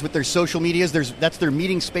rides with their social medias. That's their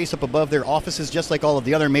meeting space up above their offices, just like all of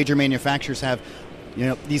the other major manufacturers have.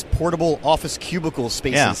 These portable office cubicle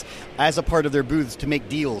spaces as a part of their booths to make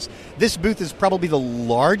deals. This booth is probably the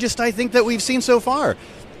largest, I think, that we've seen so far.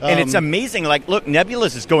 And it's amazing. Like, look,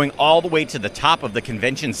 Nebulas is going all the way to the top of the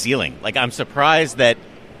convention ceiling. Like, I'm surprised that...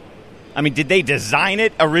 I mean, did they design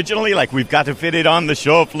it originally? Like, we've got to fit it on the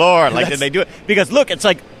show floor. Like, did they do it? Because, look, it's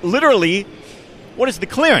like literally... What is the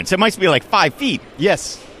clearance? It must be like 5 feet.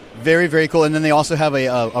 Yes. Very, very cool. And then they also have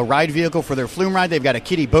a ride vehicle for their flume ride. They've got a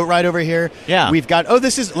kiddie boat ride over here. Yeah. We've got...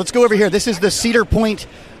 let's go over here. This is the Cedar Point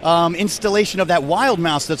installation of that Wild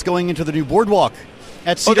Mouse that's going into the new boardwalk.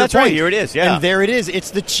 At Cedar that's Point. Right. Here it is, yeah. And there it is. It's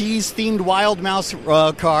the cheese-themed Wild Mouse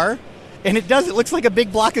car. And it looks like a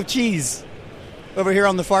big block of cheese over here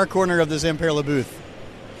on the far corner of the Zamperla booth.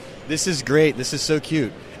 This is great. This is so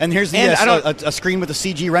cute. And here's a screen with a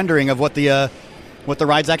CG rendering of what the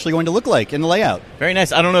ride's actually going to look like in the layout. Very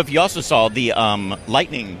nice. I don't know if you also saw the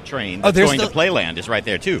lightning train that's going to Playland is right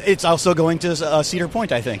there, too. It's also going to Cedar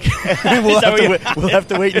Point, I think. we'll have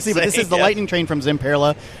to wait and see. But this is the lightning train from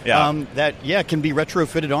Zamperla that can be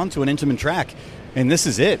retrofitted onto an Intamin track. And this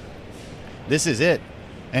is it. This is it.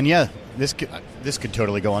 And, this could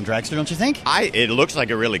totally go on Dragster, don't you think? It looks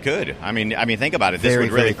like it really could. I mean, think about it. This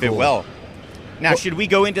would really fit well. Now, should we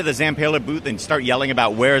go into the Zamperla booth and start yelling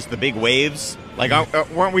about where's the big waves? Like,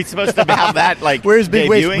 weren't we supposed to have that, like, where's big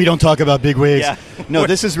waves? We don't talk about big waves. Yeah. No,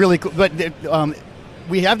 this is really cool. But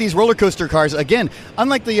we have these roller coaster cars. Again,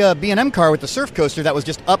 unlike the B&M car with the surf coaster that was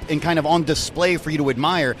just up and kind of on display for you to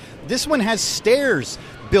admire, this one has stairs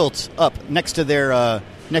built up next to their roller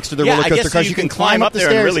coaster cars. You can climb up there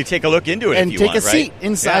and really take a look into it and if you take a seat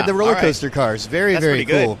inside the roller coaster cars. Very, very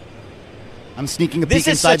cool. I'm sneaking a peek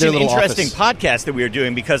inside their little office. This is such an interesting podcast that we are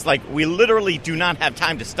doing because, like, we literally do not have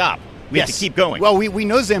time to stop. We have to keep going. Well, we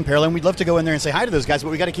know Zamperla, and we'd love to go in there and say hi to those guys, but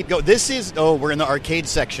we got to keep going. We're in the arcade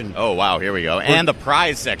section. Oh, wow, here we go. And the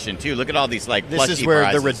prize section, too. Look at all these, like, This is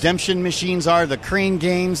where the redemption machines are, the crane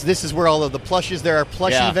games. This is where all of the plushes, there are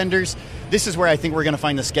plushie vendors. This is where I think we're going to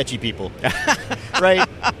find the sketchy people. Right?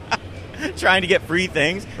 Trying to get free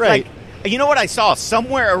things. Right. Like, you know what I saw?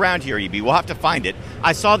 Somewhere around here, EB, we'll have to find it.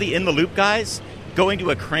 I saw the In the Loop guys going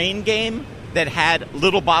to a crane game that had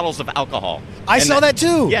little bottles of alcohol. I saw that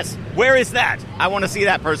too. Yes. Where is that? I want to see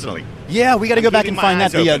that personally. Yeah, we got to go back and find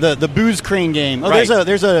that. The booze crane game. Oh, right.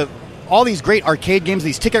 There's all these great arcade games,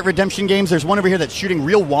 these ticket redemption games. There's one over here that's shooting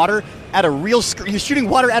real water at a real screen. You're shooting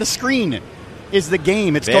water at a screen. Is the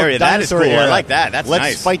game. It's called Dinosaur Era. Era. I like that. That's Let's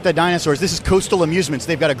nice. fight the dinosaurs. This is Coastal Amusements.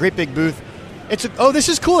 They've got a great big booth. This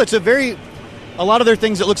is cool. It's a lot of their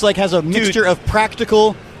things, it looks like, has a mixture of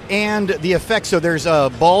practical and the effects. So there's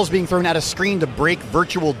balls being thrown at a screen to break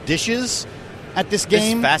virtual dishes at this game.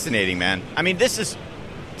 This is fascinating, man. I mean,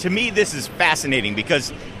 to me, this is fascinating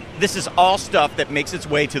because this is all stuff that makes its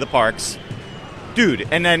way to the parks. Dude,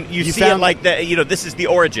 and then you see it like that. This is the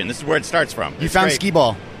origin. This is where it starts from. You found skee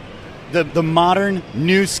ball. The modern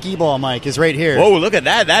new skee ball, Mike, is right here. Whoa, look at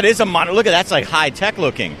that. That is a modern. Look at that's like high tech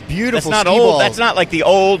looking. Beautiful. That's not skee old. ball. That's not like the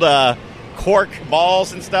old cork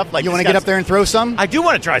balls and stuff. Like you want to get up there and throw some? I do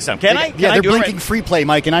want to try some. Can I? Yeah, they're blinking free play,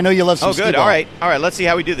 Mike, and I know you love some skee good. ball. All right. Let's see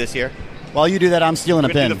how we do this here. While you do that, I'm stealing a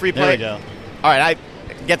pin. Do the free There play. we go. All right,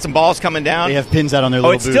 I get some balls coming down. They have pins out on their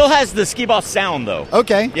little booth. It still has the skee ball sound, though.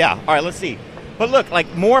 Okay. Yeah. All right, let's see. But look,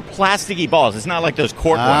 like more plasticky balls. It's not like those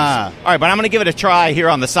cork ones. All right, but I'm going to give it a try here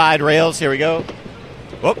on the side rails. Here we go.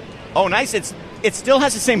 Whoop. Oh, nice. It still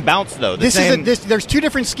has the same bounce, though. There's two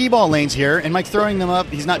different skee ball lanes here, and Mike's throwing them up.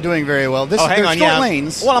 He's not doing very well. Hang on, short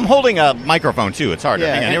lanes. Well, I'm holding a microphone, too. It's harder.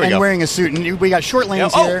 Yeah, Hang on, here we go. And wearing a suit. And we got short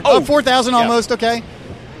lanes Yeah, here. 4,000 almost, okay.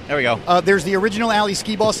 There we go. There's the original Alley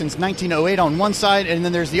skee ball since 1908 on one side, and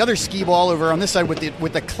then there's the other skee ball over on this side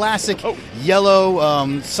with the classic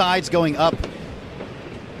yellow sides going up.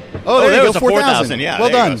 Oh, there you go, 4,000. Yeah, well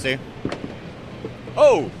done. See?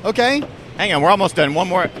 Oh, okay. Hang on, we're almost done. One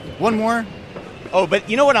more. Oh, but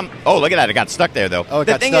you know what? Oh, look at that! It got stuck there, though. Oh,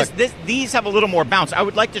 the thing is, these have a little more bounce. I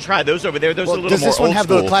would like to try those over there. Those are a little more does this one old have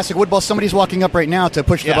school. the classic wood ball? Somebody's walking up right now to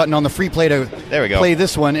push the button on the free play to play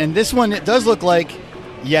this one. And this one, it does look like,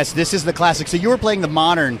 yes, this is the classic. So you were playing the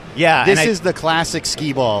modern. Yeah. This is the classic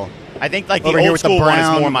skee ball. I think like the over old here with school the brown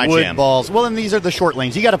one is more my wood jam. balls. Well, and these are the short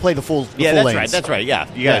lanes. You got to play the full. Yeah, full that's lanes. right. That's right.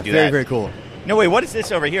 Yeah, you got to do very, that. Very cool. No, wait, what is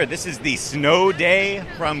this over here? This is the Snow Day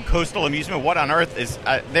from Coastal Amusement. What on earth is...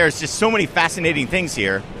 there's just so many fascinating things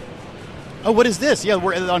here. Oh, what is this? Yeah,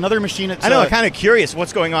 we're another machine. I know, I'm kind of curious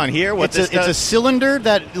what's going on here. It's a cylinder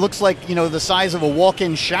that looks like, the size of a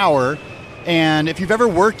walk-in shower. And if you've ever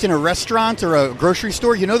worked in a restaurant or a grocery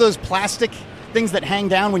store, those plastic things that hang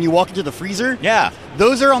down when you walk into the freezer? Yeah.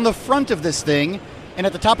 Those are on the front of this thing. And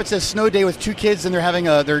at the top it says Snow Day with two kids, and they're having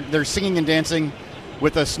they're singing and dancing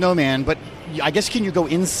with a snowman. But I guess, can you go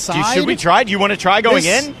inside? Should we try? Do you want to try going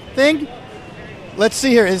in? Thing? Let's see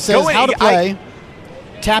here. It says how to play.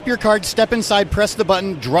 Tap your card, step inside, press the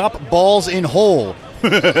button, drop balls in hole.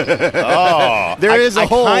 There is a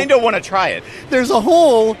hole. I kind of want to try it. There's a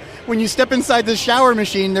hole when you step inside the shower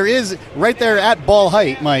machine. There is, right there at ball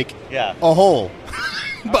height, Mike, a hole.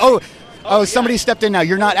 Somebody stepped in now.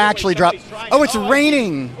 You're not actually dropping. Oh, it's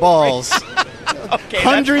raining balls. Okay,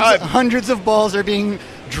 hundreds of balls are being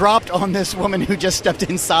dropped on this woman who just stepped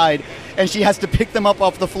inside, and she has to pick them up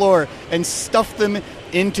off the floor and stuff them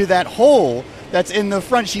into that hole that's in the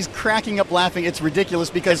front. She's cracking up laughing. It's ridiculous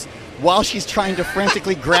because while she's trying to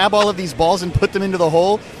frantically grab all of these balls and put them into the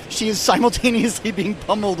hole, she is simultaneously being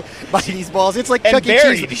pummeled by these balls. It's like Chuck E.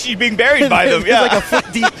 Cheese. She's being buried by them, yeah. It's like a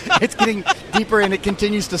foot deep. It's getting deeper, and it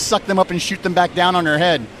continues to suck them up and shoot them back down on her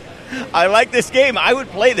head. I like this game. I would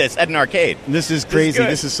play this at an arcade. This is crazy.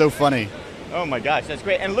 This is so funny. Oh, my gosh. That's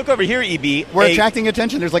great. And look over here, EB. We're attracting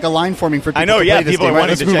attention. There's like a line forming for people to play this people game. are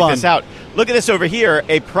wanting to check this out. Look at this over here,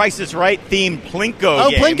 a Price is Right themed Plinko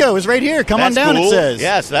game. Oh, Plinko is right here. Come on down, cool. it says.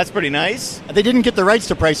 Yeah, so that's pretty nice. They didn't get the rights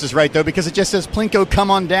to Price is Right, though, because it just says Plinko, come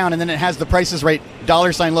on down, and then it has the Price is Right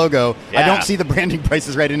 $sign logo. Yeah. I don't see the branding Price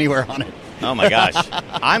is Right anywhere on it. Oh, my gosh.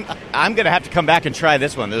 I'm going to have to come back and try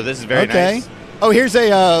this one, though. This is very nice. Oh, here's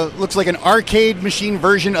looks like an arcade machine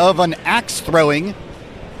version of an axe throwing.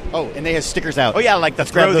 Oh, and they have stickers out. Oh, yeah, like the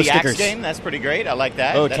Throw the stickers. Axe game. That's pretty great. I like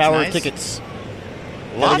that. Oh, That's Tower nice. of Tickets.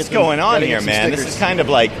 Lots going on here, man. Stickers. This is kind of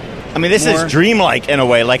like, this is dreamlike in a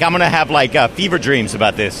way. Like, I'm going to have, fever dreams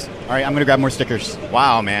about this. All right, I'm going to grab more stickers.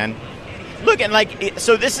 Wow, man. Look, and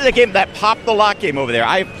so this is a game, that Pop the Lock game over there.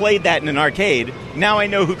 I've played that in an arcade. Now I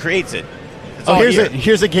know who creates it.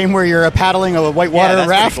 Here's a game where you're paddling a whitewater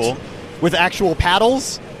raft cool. with actual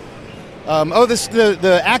paddles.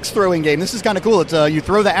 The axe throwing game. This is kind of cool. It's you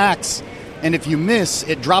throw the axe, and if you miss,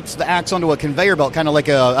 it drops the axe onto a conveyor belt, kind of like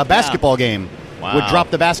a basketball game. Wow. Would drop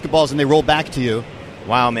the basketballs and they roll back to you.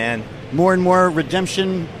 Wow, man. More and more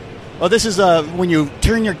redemption. Oh, this is when you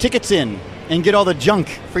turn your tickets in and get all the junk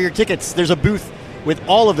for your tickets. There's a booth with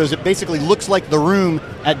all of those. It basically looks like the room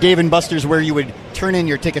at Dave & Buster's where you would turn in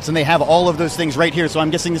your tickets, and they have all of those things right here. So I'm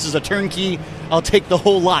guessing this is a turnkey. I'll take the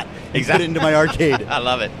whole lot and put it into my arcade. I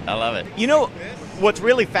love it. You know, what's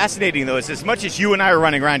really fascinating, though, is as much as you and I are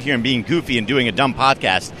running around here and being goofy and doing a dumb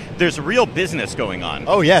podcast, there's real business going on.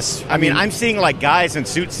 Oh, yes. I mean, I'm seeing like guys in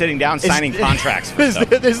suits sitting down signing contracts for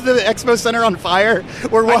stuff. Is the Expo Center on fire?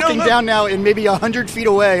 We're walking down now, and maybe 100 feet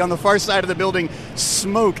away on the far side of the building,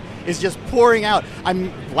 smoke is just pouring out.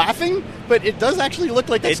 I'm laughing, but it does actually look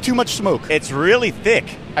like it's too much smoke. It's really thick.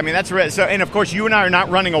 I mean, that's so. And of course, you and I are not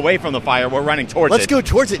running away from the fire. We're running towards it. Let's go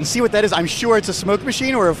towards it and see what that is. I'm sure it's a smoke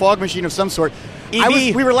machine or a fog machine of some sort.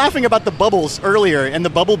 EB. We were laughing about the bubbles earlier and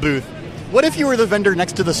the bubble booth. What if you were the vendor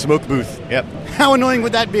next to the smoke booth? Yep. How annoying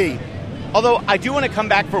would that be? Although I do want to come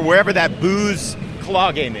back for wherever that booze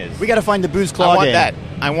claw game is. We got to find the booze claw game.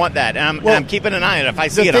 I want that. And I'm keeping an eye on it. If I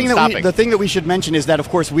see it, I'm stopping. The thing that we should mention is that, of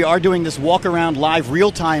course, we are doing this walk-around live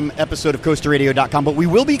real-time episode of CoasterRadio.com, but we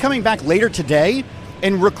will be coming back later today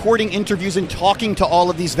and recording interviews and talking to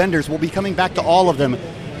all of these vendors. We'll be coming back to all of them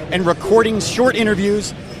and recording short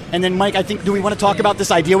interviews. And then, Mike, I think, do we want to talk about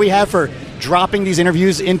this idea we have for dropping these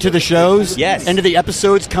interviews into the shows? Yes. Into the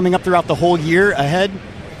episodes coming up throughout the whole year ahead?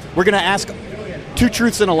 We're going to ask 2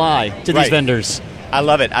 truths and a lie to these vendors. I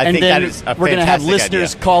love it. I think that is a fantastic idea. We're going to have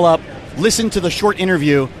listeners call up, listen to the short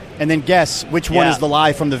interview, and then guess which one is the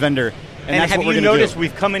lie from the vendor. And that's have what we're you going to do. noticed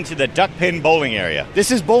we've come into the duck pin bowling area?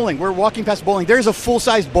 This is bowling. We're walking past bowling. There's a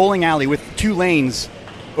full-size bowling alley with 2 lanes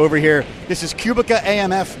over here. This is Cubica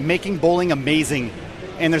AMF making bowling amazing.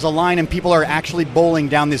 And there's a line, and people are actually bowling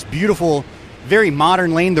down this beautiful, very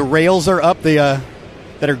modern lane. The rails are up that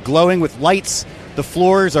are glowing with lights. The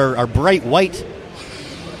floors are bright white.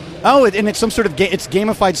 Oh, and it's some sort of it's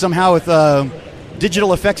gamified somehow with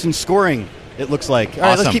digital effects and scoring. It looks like. All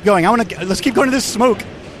right, let's keep going. Let's keep going to this smoke.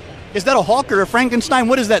 Is that a hawk or a Frankenstein?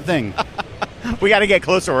 What is that thing? We got to get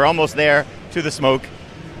closer. We're almost there to the smoke.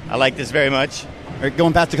 I like this very much. All right,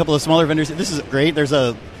 going past a couple of smaller vendors. This is great. There's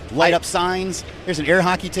a light up signs. There's an air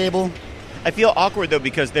hockey table. I feel awkward though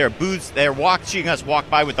because they're watching us walk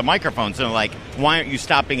by with the microphones and they're like, why aren't you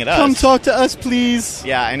stopping at us? Come talk to us, please.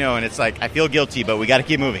 Yeah, I know, and it's like I feel guilty, but we got to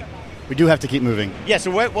keep moving. We do have to keep moving. Yeah. So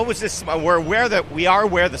what was this? We are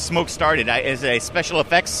where the smoke started. Is a special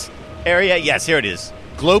effects area? Yes, here it is.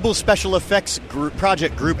 Global Special Effects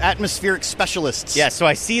Project Group, Atmospheric Specialists. Yeah, so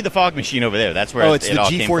I see the fog machine over there. That's where it's it the all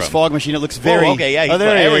came G-Force from. fog machine. It looks very... Oh, okay, yeah.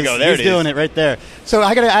 There we go. There He's doing it right there. So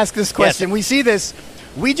I got to ask this question. Yes. We see this.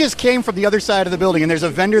 We just came from the other side of the building, and there's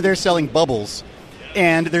a vendor there selling bubbles.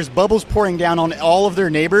 And there's bubbles pouring down on all of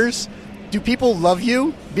their neighbors. Do people love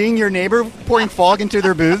you, being your neighbor, pouring fog into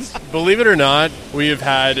their booths? Believe it or not, we have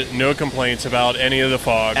had no complaints about any of the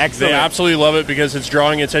fog. Excellent. They absolutely love it because it's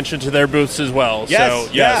drawing attention to their booths as well. Yes,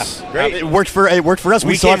 so, yes. Yeah, great. It worked for us.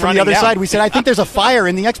 We saw it from the other side. We said, I think there's a fire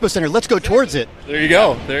in the expo center. Let's go towards it. There you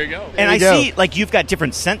go. And I see, like, you've got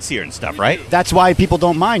different scents here and stuff, right? That's why people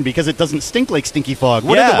don't mind, because it doesn't stink like stinky fog.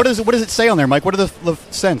 What does it say on there, Mike? What are the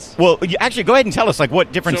scents? Well, actually, go ahead and tell us, like,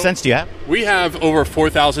 what different scents do you have? We have over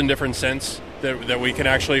 4,000 different scents that we can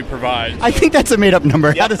actually provide. I think that's a made-up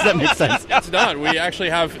number. How does that make sense? It's not. We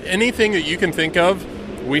actually have anything that you can think of,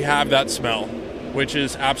 we have that smell, which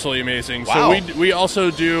is absolutely amazing. Wow. So we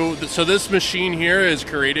also do, so this machine here is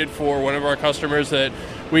created for one of our customers that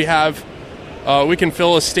we have, we can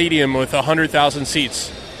fill a stadium with 100,000 seats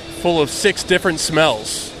full of 6 different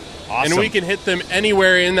smells. Awesome. And we can hit them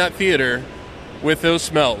anywhere in that theater with those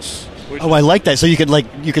smells. Oh, I like that. So you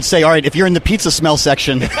could say, all right, if you're in the pizza smell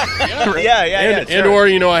section. Yeah. And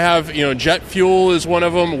or, I have, jet fuel is one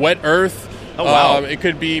of them, wet earth. Oh, wow. It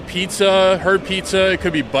could be pizza, herd pizza. It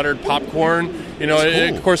could be buttered popcorn.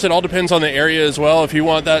 Of course, it all depends on the area as well. If you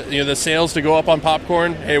want that, the sales to go up on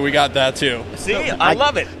popcorn, hey, we got that too. See, I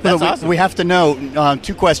love it. That's awesome. We have to know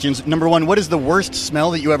 2 questions. Number 1, what is the worst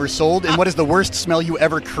smell that you ever sold? And what is the worst smell you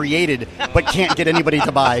ever created but can't get anybody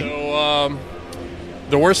to buy? So,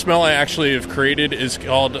 the worst smell I actually have created is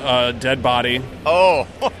called dead body. Oh.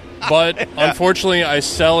 But unfortunately, I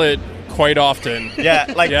sell it quite often.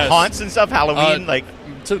 Yeah, like haunts and stuff, Halloween, like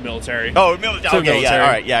to the military. Oh, military. Okay, yeah,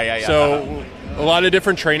 all right, yeah. So a lot of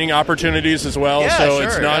different training opportunities as well. Yeah, so sure,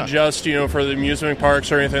 it's not just for the amusement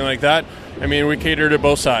parks or anything like that. I mean, we cater to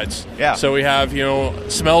both sides. Yeah. So we have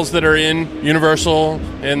smells that are in Universal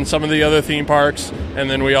and some of the other theme parks, and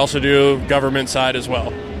then we also do government side as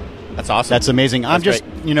well. That's awesome. That's amazing. That's great.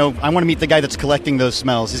 I want to meet the guy that's collecting those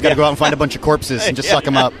smells. He's got to go out and find a bunch of corpses and just suck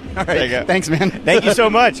them up. All right. There you go. Thanks, man. Thank you so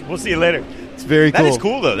much. We'll see you later. It's very cool. That is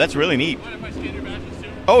cool, though. That's really neat. Mind if I scan your badges too?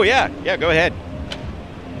 Oh, yeah. Yeah, go ahead.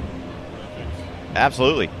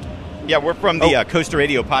 Absolutely. Yeah, we're from the Coaster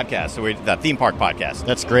Radio podcast, so we're the theme park podcast.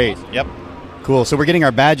 That's great. Yep. Cool. So we're getting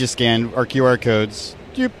our badges scanned, our QR codes.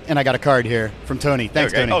 And I got a card here from Tony.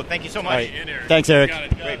 Thanks, Okay. Tony. Oh, thank you so much. Thanks, Eric. Got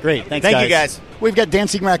it. Great. Thanks, Thank guys. you, guys. We've got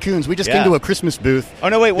dancing raccoons. We just Yeah. came to a Christmas booth. Oh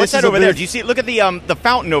no! Wait, what's This is that a over there? booth- Do you see? Look at the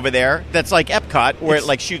fountain over there. That's like Epcot, where it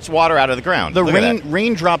like shoots water out of the ground. The Look at that.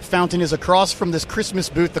 raindrop fountain is across from this Christmas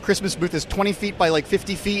booth. The Christmas booth is 20 feet by like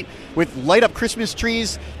 50 feet with light-up Christmas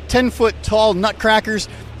trees, 10-foot tall nutcrackers,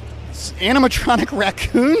 animatronic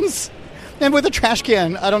raccoons, and with a trash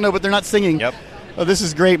can. I don't know, but they're not singing. Yep. Oh, this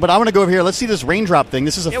is great. But I want to go over here. Let's see this raindrop thing.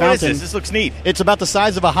 This is a Yeah, fountain. what is this? This looks neat. It's about the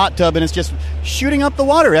size of a hot tub, and it's just shooting up the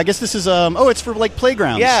water. I guess this is it's for like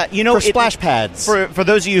playgrounds. Yeah, you know, for splash pads. For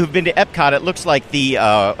those of you who've been to Epcot, it looks like the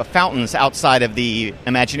fountains outside of the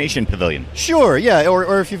Imagination Pavilion. Sure, yeah,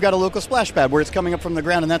 or if you've got a local splash pad where it's coming up from the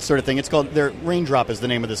ground and that sort of thing. It's called their Raindrop is the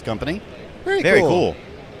name of this company. Very cool.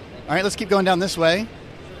 All right, let's keep going down this way.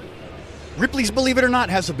 Ripley's Believe It or Not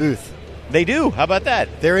has a booth. They do. How about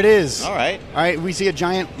that? There it is. All right. All right, we see a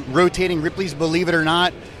giant rotating Ripley's Believe It or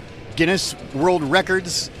Not, Guinness World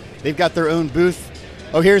Records. They've got their own booth.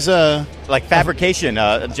 Oh, here's a Like fabrication.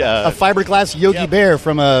 a fiberglass Yogi Yep. Bear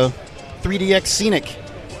from a 3DX Scenic.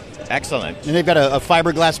 Excellent. And they've got a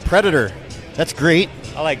fiberglass Predator. That's great.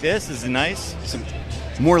 I like this. This is nice. Some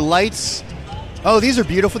more lights. Oh, these are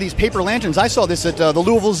beautiful, these paper lanterns. I saw this at the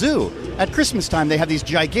Louisville Zoo. At Christmas time, they have these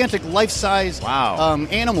gigantic life-size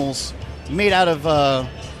animals made out of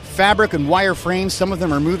fabric and wire frames. Some of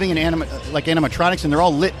them are moving in like animatronics, and they're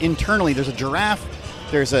all lit internally. There's a giraffe.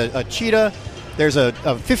 There's a cheetah. There's a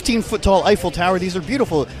 15-foot tall Eiffel Tower. These are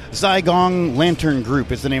beautiful. Zygong Lantern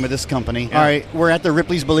Group is the name of this company. Yeah. All right, we're at the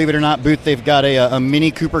Ripley's Believe It or Not booth. They've got a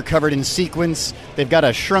Mini Cooper covered in sequins. They've got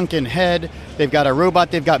a shrunken head. They've got a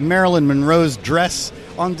robot. They've got Marilyn Monroe's dress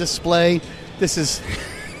on display. This is...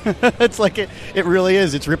 it's like it really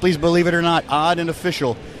is. It's Ripley's Believe It or Not, odd and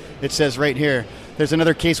official. It says right here. There's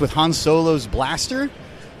another case with Han Solo's blaster.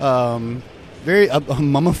 A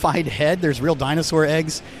mummified head. There's real dinosaur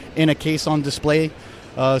eggs in a case on display.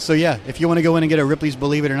 So yeah, if you want to go in and get a Ripley's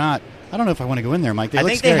Believe It or Not, I don't know if I want to go in there, Mike. I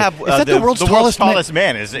think they have is that the world's tallest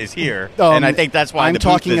man is here, and I think that's why I'm the booth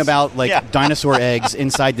talking is- about like Yeah. dinosaur eggs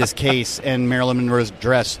inside this case and Marilyn Monroe's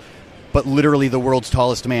dress. But literally, the world's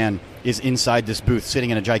tallest man is inside this booth, sitting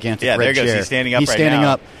in a gigantic Yeah, red there he goes. chair. He's standing up He's right standing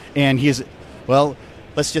now. up, and he's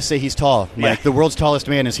let's just say he's tall, Mike. Yeah. The world's tallest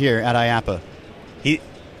man is here at IAPA.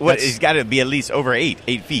 He's got to be at least over 8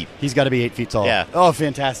 feet. He's got to be 8 feet tall. Yeah. Oh,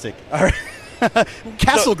 fantastic. All right.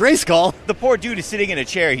 Castle Grayskull. The poor dude is sitting in a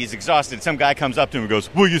chair. He's exhausted. Some guy comes up to him and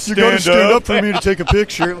goes, "Will you You stand got to stand up up for me to take a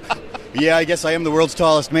picture. Yeah, I guess I am the world's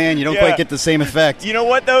tallest man. You don't Yeah. quite get the same effect. You know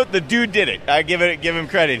what though? The dude did it. I give him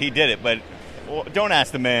credit. He did it, but don't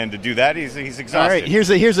ask the man to do that. He's exhausted. All right, here's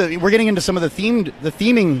a. We're getting into some of the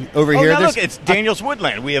theming over Oh, here. now There's- look, it's Daniel's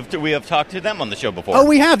Woodland. We have talked to them on the show before. Oh,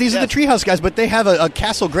 we have. These are Yes. the Treehouse guys, but they have a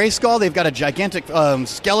Castle Grayskull. They've got a gigantic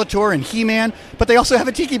Skeletor and He-Man, but they also have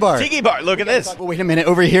a Tiki Bar. Tiki Bar. Look at this. Well, wait a minute.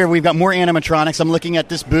 Over here, we've got more animatronics. I'm looking at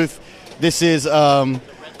this booth. This is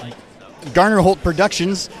Garner Holt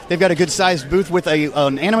Productions. They've got a good-sized booth with an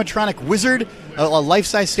animatronic wizard, a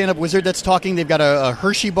life-size stand-up wizard that's talking. They've got a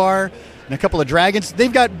Hershey bar and a couple of dragons.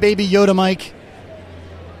 They've got Baby Yoda, Mike.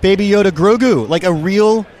 Baby Yoda Grogu, like a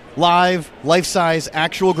real, live, life-size,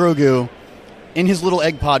 actual Grogu in his little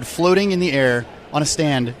egg pod floating in the air on a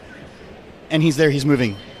stand. And he's there. He's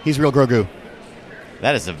moving. He's real Grogu.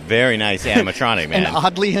 That is a very nice animatronic, man. And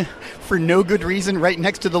oddly, for no good reason, right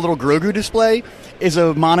next to the little Grogu display is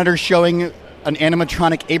a monitor showing an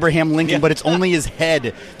animatronic Abraham Lincoln, Yeah. but it's only his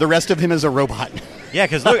head. The rest of him is a robot. Yeah,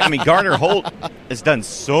 because look, I mean, Garner Holt has done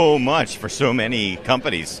so much for so many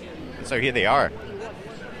companies. So here they are.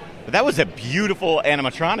 But that was a beautiful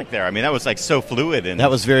animatronic there. I mean, that was like so fluid. And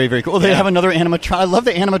That was very, very cool. They Yeah. have another animatronic. I love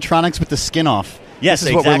the animatronics with the skin off. Yes, this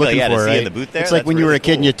is what we're exactly. looking Yeah, to for, see right? in the booth there, It's like that's when you were really a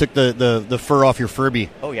kid and cool. you took the fur off your Furby.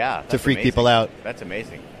 Oh yeah, to that's freak amazing. people out. That's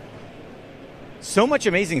amazing. So much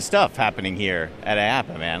amazing stuff happening here at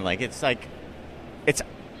IAPA, man. Like it's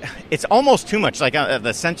almost too much. Like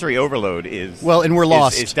the sensory overload is Well, and we're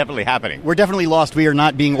lost. It's definitely happening. We're definitely lost. We are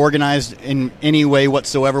not being organized in any way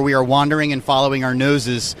whatsoever. We are wandering and following our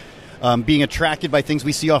noses, being attracted by things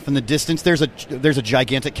we see off in the distance. There's a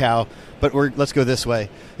gigantic cow, but let's go this way.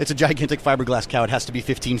 It's a gigantic fiberglass cow. It has to be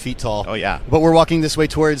 15 feet tall. Oh, yeah. But we're walking this way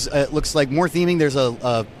towards, it looks like more theming. There's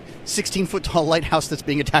a 16-foot tall lighthouse that's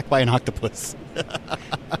being attacked by an octopus.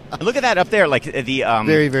 Look at that up there, like the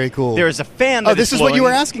Very, very cool. There is a fan. Oh, That this is what you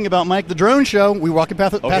blowing- were asking about, Mike. The drone show. We were walking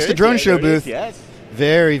past Oh, the here it drone is. show There it is. booth. Yes,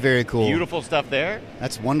 Very, very cool. beautiful stuff there.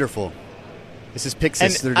 That's wonderful. This is Pixis.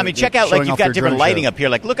 And They're- I mean, they're check out showing like you've off got their different drone lighting show. up here.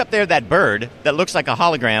 Like look up there, that bird that looks like a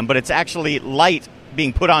hologram, but it's actually light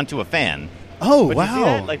being put onto a fan. Oh, But you see wow.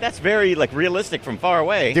 that? Like that's very like realistic from far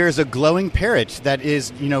away. There's a glowing parrot that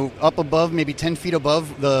is, up above, maybe 10 feet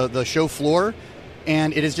above the show floor.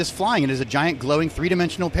 and it is just flying. It is a giant glowing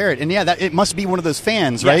 3-dimensional parrot. And yeah, it must be one of those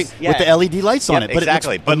fans, Yes, right? yeah. With the LED lights on it. But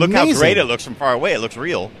exactly. It looks but look how amazing. great it looks from far away. It looks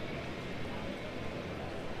real.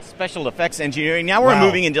 Special effects engineering. Now we're Wow.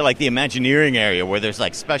 moving into like the Imagineering area where there's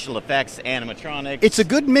like special effects, animatronics. It's a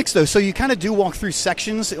good mix, though. So you kind of do walk through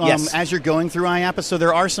sections Yes. as you're going through IAPA. So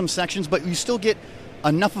there are some sections, but you still get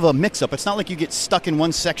enough of a mix-up. It's not like you get stuck in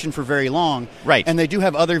one section for very long. Right. And they do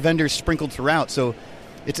have other vendors sprinkled throughout. So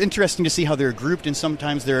it's interesting to see how they're grouped, and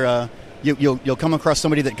sometimes they're you'll come across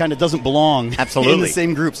somebody that kind of doesn't belong Absolutely. in the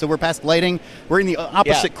same group. So we're past lighting. We're in the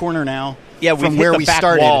opposite Yeah. corner now. Yeah, we've from hit where the we back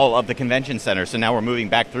started. wall of the convention center, so now we're moving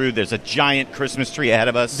back through. There's a giant Christmas tree ahead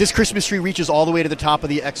of us. This Christmas tree reaches all the way to the top of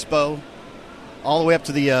the expo, all the way up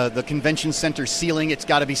to the convention center ceiling. It's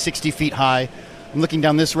got to be 60 feet high. I'm looking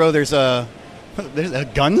down this row. There's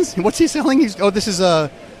guns. What's he selling? This is a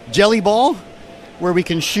jelly ball, where we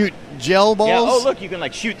can shoot gel balls. Yeah. Oh, look, you can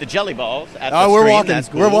like shoot the jelly balls at the we're screen. walking. That's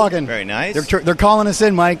cool. We're walking. Very nice. They're calling us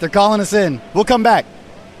in, Mike. They're calling us in. We'll come back.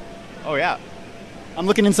 Oh yeah. I'm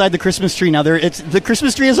looking inside the Christmas tree now. The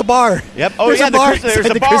Christmas tree is a bar. Yep. Oh, There's yeah, a bar there's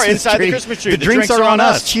a bar inside the Christmas tree. The drinks are on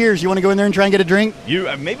us. Cheers. You want to go in there and try and get a drink?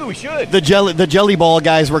 Maybe we should. The jelly ball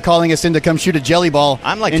guys were calling us in to come shoot a jelly ball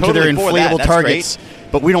I'm like into totally their for that. inflatable That's targets.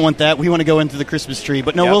 But we don't want that. We want to go into the Christmas tree.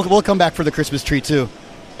 But no, Yep. we'll come back for the Christmas tree too.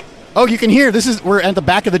 Oh, you can hear. We're at the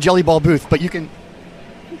back of the jelly ball booth, but you can.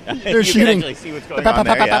 They're you shooting. can actually see what's going on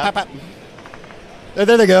there. Yeah.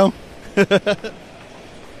 There they go.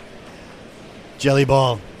 Jelly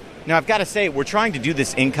ball. Now, I've got to say, we're trying to do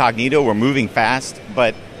this incognito. We're moving fast,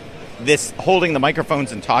 but this holding the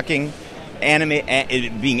microphones and talking,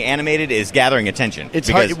 being animated is gathering attention. It's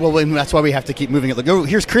because- hard. Well, and that's why we have to keep moving it. Like, oh,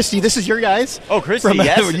 here's Christy. This is your guys. Oh, Christy, From,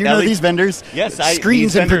 yes. you know these vendors. Yes,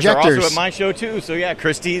 Screens these and vendors projectors. are also at my show, too. So, yeah,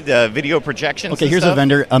 Christy, the video projections. Okay, and here's stuff. a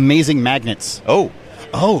vendor. Amazing magnets. Oh,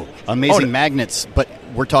 Amazing no. magnets. But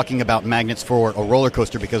we're talking about magnets for a roller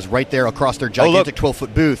coaster, because right there across their gigantic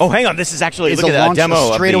 12-foot booth Oh, hang on. This is actually, is look a at that demo.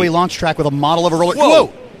 a straightaway launch track with a model of a roller.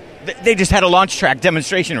 Whoa! They just had a launch track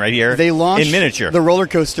demonstration right here. They launched in miniature. the roller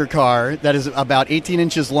coaster car that is about 18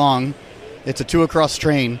 inches long. It's a 2-across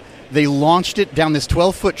train. They launched it down this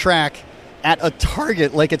 12-foot track at a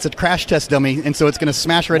target like it's a crash test dummy, and so it's going to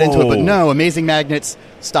smash right into it. But Whoa. no, Amazing Magnets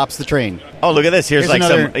stops the train. Oh, look at this. Here's like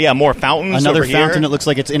another- more fountains Another over fountain. here. It looks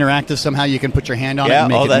like it's interactive. Somehow you can put your hand on it Yeah,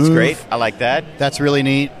 and make it that's move. great. I like that. That's really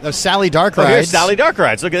neat. Sally Dark Oh, Rides. here's Sally Dark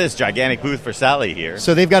Rides. Look at this gigantic booth for Sally here.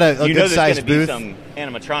 So they've got a you know there's good-sized going to be booth. some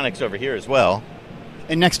animatronics over here as well.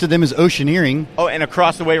 And next to them is Oceaneering. Oh, and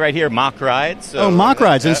across the way right here, Mock Rides. So, Mock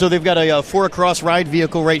Rides. And yeah. so they've got a 4-across ride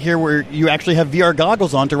vehicle right here where you actually have VR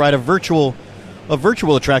goggles on to ride a virtual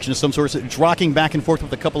attraction of some sort. It's rocking back and forth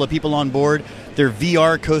with a couple of people on board. Their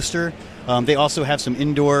VR coaster. They also have some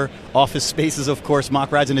indoor office spaces, of course,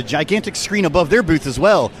 Mock Rides, and a gigantic screen above their booth as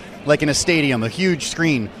well, like in a stadium, a huge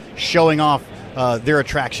screen showing off their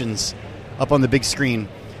attractions up on the big screen.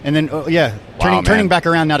 And then, turning back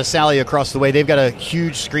around now to Sally across the way, they've got a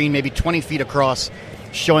huge screen, maybe 20 feet across,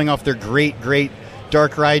 showing off their great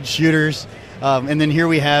dark ride shooters. And then here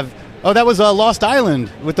we have, that was Lost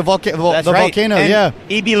Island with the volcano. That's right. Volcano, and yeah.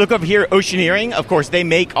 EB, look over here, Oceaneering. Of course, they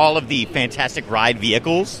make all of the fantastic ride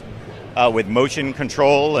vehicles with motion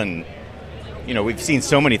control, and we've seen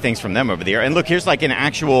so many things from them over there. And look, here's like an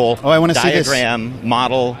actual I wanna see this. diagram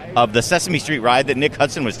model of the Sesame Street ride that Nick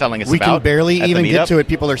Hudson was telling us We about. can barely at the even get meetup. to it.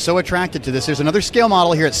 People are so attracted to this. There's another scale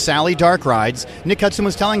model here at Sally Dark Rides. Nick Hudson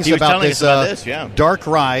was telling us He was about telling this, us about this, yeah. dark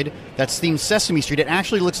ride that's themed Sesame Street. It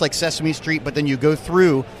actually looks like Sesame Street, but then you go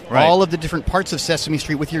through Right. all of the different parts of Sesame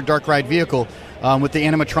Street with your dark ride vehicle, with the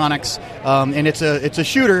animatronics, and it's a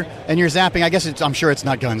shooter, and you're zapping. I guess I'm sure it's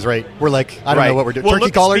not guns, right? We're like, I don't know what we're doing. Well, Turkey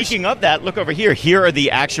look, collars. Speaking of that, look over here. Here are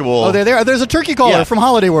the actual. Oh, they're there. There's a turkey collar Yeah. from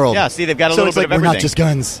Holiday World. Yeah, see, they've got a so little it's bit like of we're everything. not just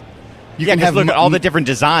guns. You yeah, can 'cause have look at all the different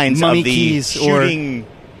designs mummy of the keys or- shooting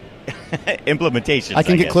implementations. I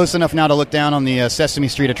can get guess. close enough now to look down on the Sesame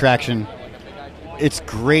Street attraction. It's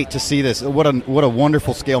great to see this. What a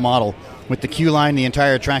wonderful scale model with the queue line, the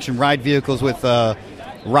entire attraction, ride vehicles with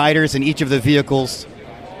riders in each of the vehicles.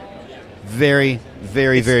 Very,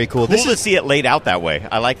 very, very cool. Cool to see it laid out that way.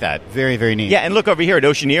 I like that. Very, very neat. Yeah, and look over here at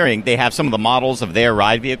Oceaneering. They have some of the models of their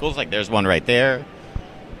ride vehicles. Like there's one right there.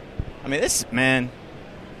 I mean,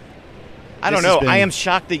 I don't know. I am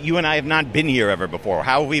shocked that you and I have not been here ever before.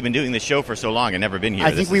 How have we been doing this show for so long and never been here?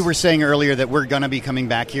 I think we were saying earlier that we're going to be coming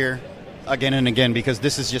back here again and again because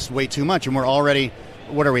this is just way too much. And we're already,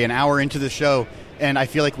 an hour into the show, and I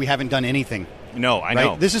feel like we haven't done anything. No, I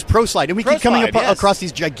know. This is Pro Slide, and we Pro keep coming Slide, yes. across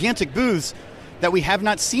these gigantic booths that we have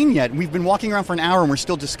not seen yet. And we've been walking around for an hour, and we're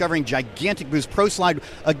still discovering gigantic booths. Pro Slide,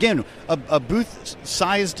 again, a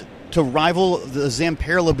booth-sized to rival the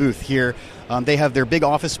Zamperla booth here. They have their big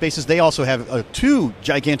office spaces. They also have 2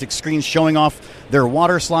 gigantic screens showing off their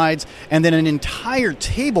water slides, and then an entire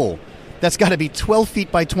table that's got to be 12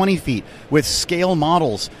 feet by 20 feet with scale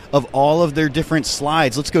models of all of their different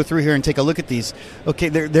slides. Let's go through here and take a look at these. Okay,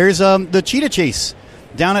 there's the Cheetah Chase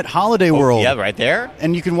down at Holiday World. Yeah, right there.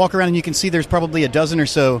 And you can walk around and you can see there's probably a dozen or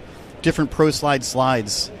so different Pro Slide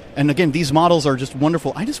slides. And again, these models are just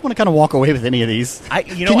wonderful. I just want to kind of walk away with any of these.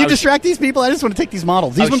 Can you distract these people? I just want to take these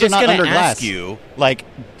models. These ones are not under glass. Ask you, like,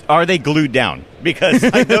 are they glued down? Because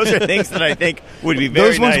those are things that I think would be very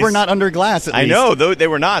nice. Those ones were not under glass, at least. I know, though they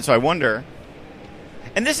were not, so I wonder.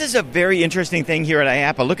 And this is a very interesting thing here at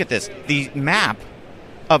IAAPA. Look at this. The map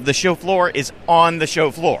of the show floor is on the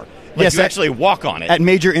show floor. Yes, you actually walk on it. At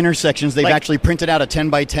major intersections, they've actually printed out a 10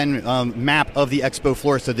 by 10 map of the expo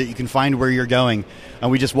floor so that you can find where you're going. And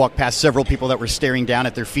we just walked past several people that were staring down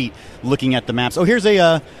at their feet, looking at the maps. Oh, here's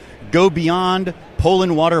a Go Beyond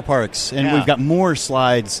Poland Water Parks, and we've got more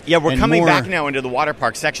slides. Yeah, we're coming back now into the water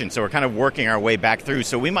park section, so we're kind of working our way back through.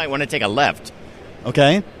 So we might want to take a left.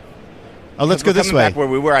 Okay. Oh, let's go this way. Back where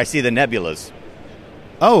we were, I see the nebulas.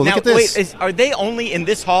 Oh, look at this. Wait, are they only in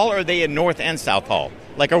this hall, or are they in North and South Hall?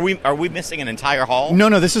 Like, are we missing an entire hall?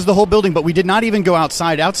 No, this is the whole building, but we did not even go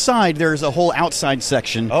outside. Outside, there's a whole outside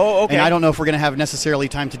section. Oh, okay. And I don't know if we're going to have necessarily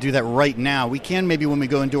time to do that right now. We can maybe when we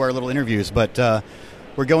go and do our little interviews, but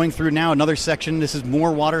we're going through now another section. This is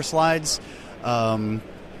more water slides. That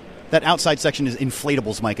outside section is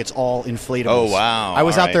inflatables, Mike. It's all inflatables. Oh, wow. I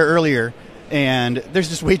was out there earlier, and there's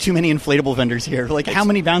just way too many inflatable vendors here. Like, how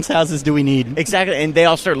many bounce houses do we need? Exactly, and they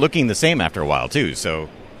all start looking the same after a while, too, so...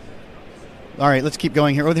 All right, let's keep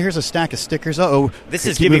going here. Oh, here's a stack of stickers. Uh-oh. This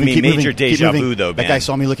is giving me major deja vu, though, man. That guy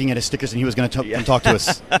saw me looking at his stickers, and he was going to come talk to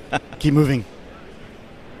us. Keep moving.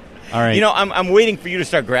 All right. You know, I'm waiting for you to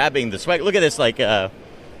start grabbing the swag. Look at this, like, the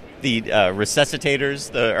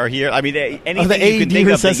resuscitators are here. I mean, anything the you can think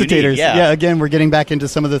resuscitators. Of that you need. Yeah, again, we're getting back into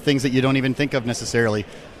some of the things that you don't even think of necessarily.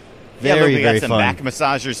 Very, we got some fun. back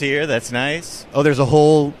massagers here. That's nice. Oh, there's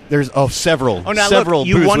several. Oh, now several look,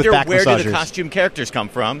 you booths wonder with back where massagers. do the costume characters come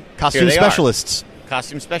from? Costume specialists.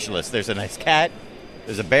 Costume specialists. There's a nice cat.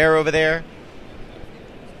 There's a bear over there.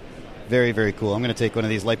 Very, very cool. I'm going to take one of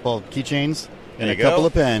these light bulb keychains and a go. couple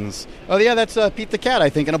of pens. Oh, yeah, that's Pete the Cat, I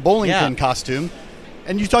think, in a bowling pin costume.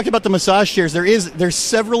 And you talked about the massage chairs. There's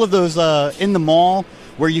several of those in the mall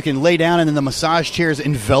where you can lay down and then the massage chairs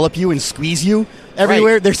envelop you and squeeze you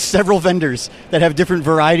everywhere. Right. There's several vendors that have different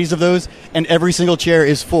varieties of those, and every single chair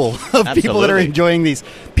is full of people that are enjoying these.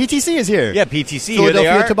 PTC is here. Yeah, PTC. Philadelphia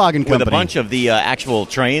here they are, Toboggan Company. With a bunch of the actual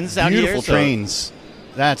trains out here. Beautiful trains.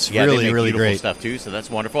 That's really, really they make great stuff, too, so that's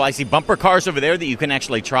wonderful. I see bumper cars over there that you can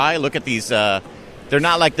actually try. Look at these. They're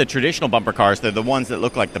not like the traditional bumper cars. They're the ones that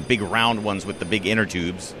look like the big round ones with the big inner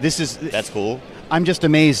tubes. That's cool. I'm just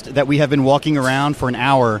amazed that we have been walking around for an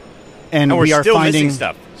hour, and we are finding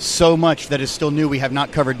stuff. So much that is still new. We have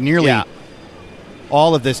not covered nearly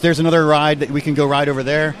all of this. There's another ride that we can go ride over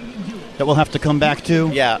there that we'll have to come back to.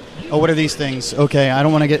 Yeah. Oh, what are these things? Okay, I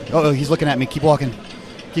don't want to get... Oh, he's looking at me. Keep walking.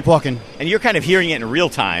 Keep walking. And you're kind of hearing it in real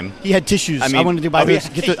time. He had tissues. I wanted to buy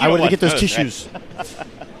those. I wanted to get those tissues. Right?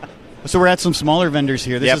 So we're at some smaller vendors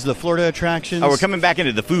here. This is the Florida Attractions. Oh, we're coming back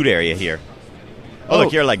into the food area here. Oh,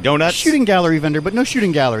 look here, like donuts. Shooting gallery vendor, but no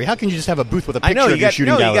shooting gallery. How can you just have a booth with a picture of your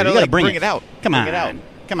shooting gallery? You got to bring it out. Come on. Bring it out.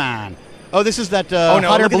 Come on. Oh, this is that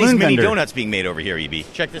hot air look balloon at these mini vendor. donuts being made over here, EB.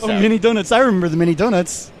 Check this out. Mini donuts. I remember the mini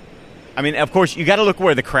donuts. I mean, of course, you got to look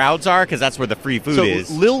where the crowds are because that's where the free food is.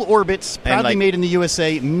 Lil Orbits, proudly made in the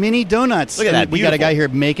USA, mini donuts. Look at that. We got a guy here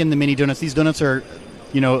making the mini donuts. These donuts are,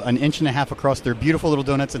 an inch and a half across. They're beautiful little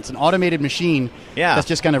donuts. It's an automated machine that's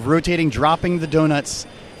just kind of rotating, dropping the donuts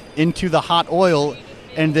into the hot oil.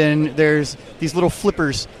 And then there's these little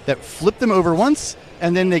flippers that flip them over once,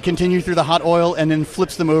 and then they continue through the hot oil and then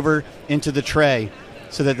flips them over into the tray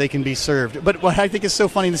so that they can be served. But what I think is so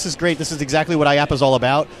funny, this is great, this is exactly what IAAPA is all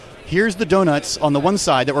about. Here's the donuts on the one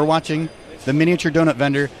side that we're watching, the miniature donut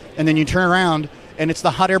vendor, and then you turn around, and it's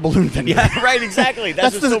the hot air balloon vendor. Yeah, right, exactly.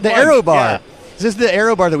 That's the Aero Bar. Yeah. This is the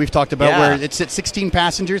Aero Bar that we've talked about, where it sits 16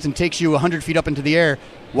 passengers and takes you 100 feet up into the air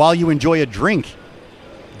while you enjoy a drink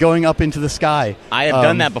going up into the sky. I have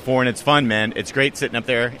done that before, and it's fun, man. It's great sitting up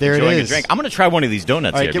there enjoying a drink. I'm going to try one of these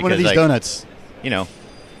donuts here. All right, get one of these donuts.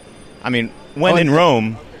 I mean, when in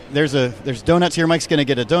Rome... There's donuts here. Mike's going to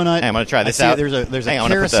get a donut. Hey, I'm going to try this out. There's a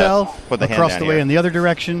carousel put the across the way here. in the other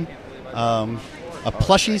direction. A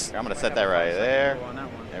plushies. I'm going to set that right there.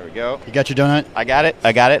 There we go. You got your donut? I got it.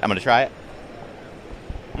 I'm going to try it.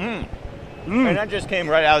 And that just came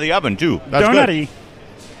right out of the oven, too. That's donutty.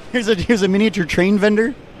 Good. Here's a miniature train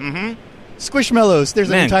vendor. Mm-hmm. Squishmallows. There's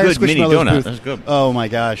an Man, entire good mini Squishmallows donut. booth. That's good. Oh my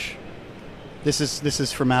gosh. This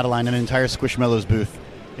is for Madeline, an entire Squishmallows booth.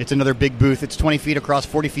 It's another big booth. It's 20 feet across,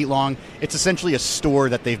 40 feet long. It's essentially a store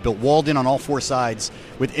that they've built, walled in on all four sides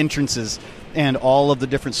with entrances and all of the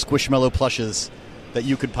different Squishmallow plushes that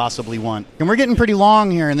you could possibly want. And we're getting pretty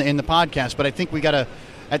long here in the podcast, but I think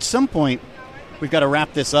at some point, we've got to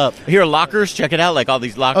wrap this up. Here are lockers. Check it out. Like all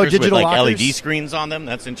these lockers with digital like lockers? LED screens on them.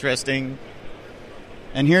 That's interesting.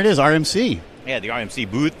 And here it is, RMC. Yeah, the RMC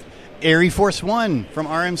booth. Airy Force One from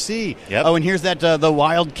RMC. Yep. Oh, and here's that the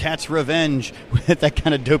Wildcats Revenge with that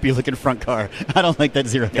kind of dopey looking front car. I don't like that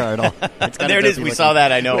Zero car at all. It's kinda There it is. dopey We looking. saw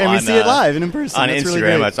that, I know, and we on, see it live and in person. on That's really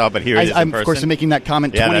Instagram. great. I saw it, but here it is in I'm of course person. making that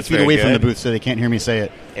comment Yeah, 20 that's feet very away from the good. booth so they can't hear me say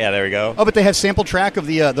it. Yeah, there we go. Oh, but they have sample track of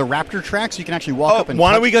the Raptor track, so you can actually walk up and why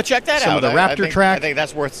don't touch we go check that some out? of the I Raptor think- track. I think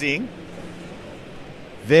that's worth seeing.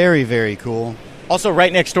 Very, very cool. Also,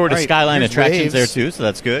 right next door to All right, Skyline here's Attractions Waves. there, too, so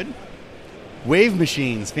that's good. Wave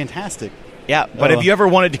machines, fantastic. Yeah, but Oh. if you ever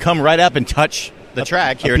wanted to come right up and touch the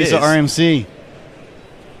track, here a it piece is. of RMC.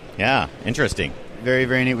 Yeah, interesting. Very,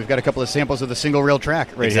 very neat. We've got a couple of samples of the single rail track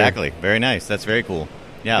right Exactly. Very nice. That's very cool.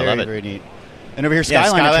 Yeah, here. I love it. Very neat. And over here, Yeah,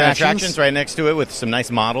 Skyline Attractions. right next to it with some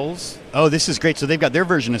nice models. Oh, this is great. So they've got their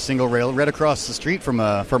version of single rail right across the street from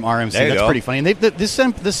RMC. There you That's go. pretty funny. And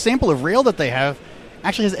this sample of rail that they have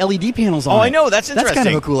actually has LED panels on it. Oh, I know. That's That's kind of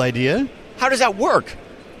interesting. a cool idea. How does that work?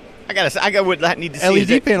 I would need to see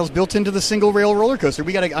LED it. panels built into the single rail roller coaster.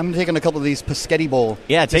 I'm taking a couple of these Paschetti Bowl.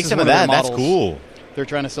 Yeah, This take is some one of their that. That's models. cool. They're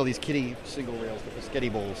trying to sell these kitty single rails, the Paschetti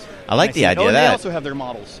Bowls. I like And the see- idea oh, of and they that. also have their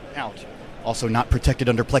models out. Also not protected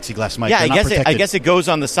under plexiglass, Mike. Yeah, They're not I protected. guess it goes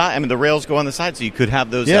on the side. I mean, the rails go on the side, so you could have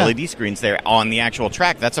those Yeah. LED screens there on the actual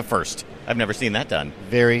track. That's a first. I've never seen that done.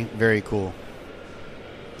 Very, very cool.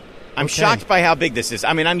 I'm Okay. shocked by how big this is.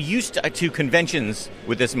 I mean, I'm used to conventions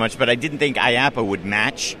with this much, but I didn't think IAAPA would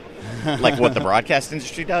match like what the broadcast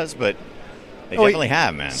industry does, but they Oh, definitely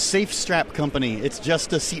have, man. Safe Strap Company. It's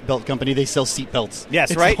just a seatbelt company. They sell seatbelts.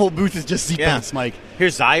 Yes, It's right? The whole booth is just seatbelts, Mike.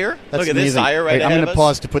 Here's Zaire. That's Look at amazing. this Zaire right Wait, I'm ahead going of to us.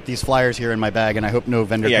 pause to put these flyers here in my bag, and I hope no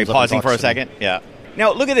vendor Yeah, comes up and pausing for a talks to me. second. Yeah.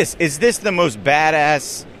 Now, look at this. Is this the most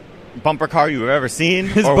badass bumper car you've ever seen?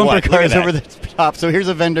 His or bumper what? Look car at is that. over the top. So here's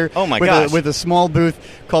a vendor Oh, my with, gosh. with a small booth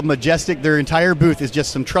called Majestic. Their entire booth is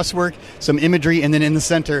just some truss work, some imagery, and then in the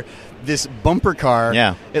center, this bumper car.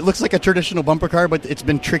 Yeah. It looks like a traditional bumper car, but it's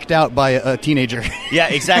been tricked out by a teenager. Yeah,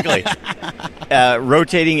 exactly.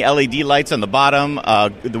 Rotating LED lights on the bottom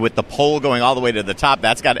with the pole going all the way to the top.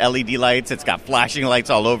 That's got LED lights. It's got flashing lights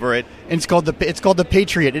all over it. And it's called the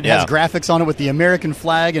Patriot. It Yeah. has graphics on it with the American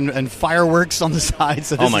flag and fireworks on the side.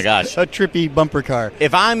 So this Oh, my is gosh. a trippy bumper car.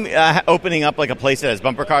 If I'm opening up like a place that has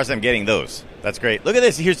bumper cars, I'm getting those. That's great. Look at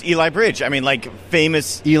this. Here's Eli Bridge. I mean, like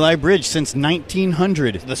famous, Eli Bridge since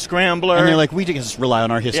 1900. the Scrambler. And they're like, we just rely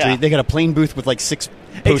on our history. Yeah. They got a plain booth with like 6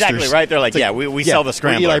 posters. Exactly, right? They're like, It's yeah, we sell the we're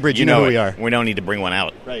Scrambler. Eli Bridge, you know who it. we are. We don't need to bring one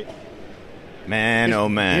out. Right. Man, oh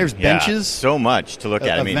man. There's Yeah, benches. So much to look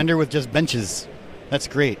at. A I mean, vendor with just benches. That's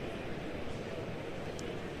great.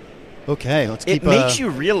 Okay, let's keep. it makes you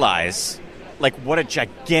realize, like, what a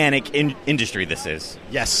gigantic industry this is.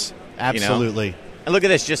 Yes, absolutely. And look at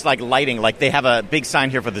this, just like lighting. Like they have a big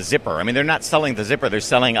sign here for the zipper. I mean, they're not selling the zipper; they're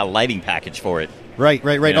selling a lighting package for it. Right.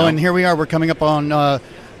 You Oh, know? and here we are. We're coming up on.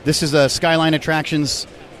 This is a Skyline Attractions.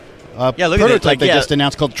 Yeah, look at it, prototype like, they yeah. just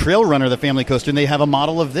announced called Trail Runner, the family coaster, and they have a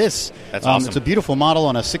model of this. That's awesome. It's a beautiful model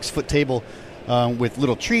on a 6-foot table with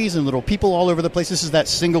little trees and little people all over the place. This is that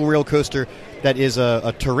single rail coaster that is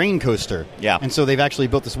a terrain coaster. Yeah. And so they've actually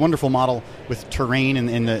built this wonderful model with terrain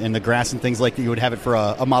and the grass and things like that. You would have it for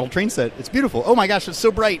a model train set. It's beautiful. Oh my gosh, it's so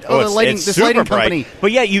bright. Oh, the it's, lighting, it's this super lighting bright. company.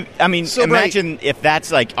 But yeah, So bright. imagine if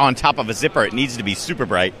that's like on top of a zipper. It needs to be super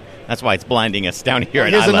bright. That's why it's blinding us down here.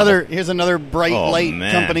 at Here's eye level. another bright Oh, light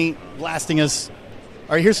man. company blasting us.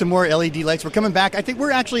 All right, here's some more LED lights. We're coming back. I think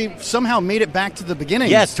we're actually somehow made it back to the beginning.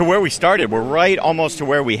 Yes, to where we started. We're right almost to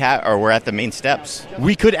where we're at the main steps.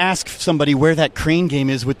 We could ask somebody where that crane game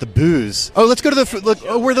is with the booze. Oh, let's go to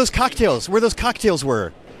where those cocktails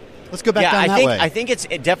were. Let's go back down that way. I think it's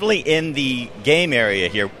definitely in the game area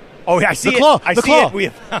here. Oh, yeah, I see The claw, it. I the see claw. it. We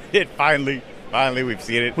have found it. Finally, we've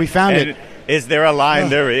seen it. We found And it. Is there a line?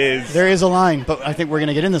 There is. There is a line, but I think we're going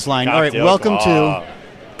to get in this line. All right, Cocktail welcome Claw. to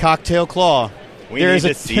Cocktail Claw. We need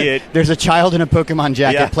to see it. There's a child in a Pokemon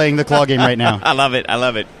jacket Yeah. playing the claw game right now. I love it.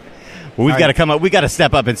 Well, we've All got to right. come up. We've got to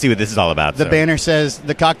step up and see what this is all about. The so. banner says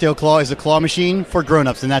the Cocktail Claw is a claw machine for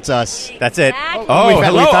grown-ups, and that's us. That's it. Exactly. Oh,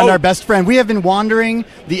 hello. we found Oh. our best friend. We have been wandering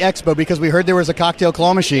the expo because we heard there was a cocktail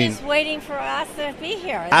claw machine. Just waiting for us to be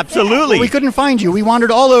here. That's Absolutely. We couldn't find you. We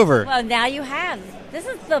wandered all over. it. Well, now you have. This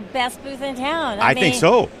is the best booth in town. I think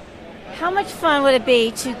so. How much fun would it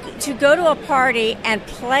be to go to a party and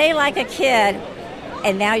play like a kid,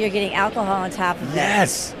 and now you're getting alcohol on top of it?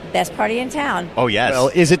 Yes. Best party in town. Oh, yes. Well,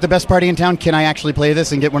 is it the best party in town? Can I actually play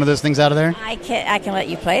this and get one of those things out of there? I can let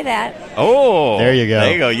you play that. Oh. There you go.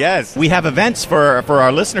 There you go, yes. We have events for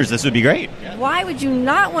our listeners. This would be great. Why would you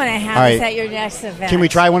not want to have All this right. at your next event? Can we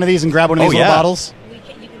try one of these and grab one of these little bottles? You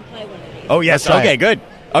can play one of these. Oh, yes. Let's try Okay, it. good.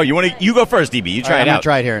 Oh, you go first, DB. You try I'm it gonna out.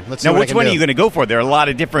 try it here. Let's see now, what I which can one do. are you going to go for? There are a lot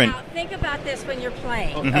of different... Now, think about this when you're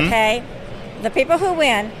playing, Mhm. okay? The people who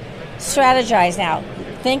win strategize now.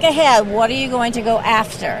 Think ahead. What are you going to go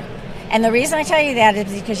after? And the reason I tell you that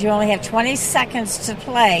is because you only have 20 seconds to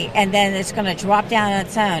play, and then it's going to drop down on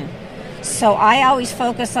its own. So I always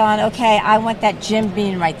focus on, okay, I want that Jim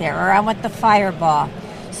Beam right there, or I want the fireball.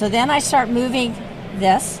 So then I start moving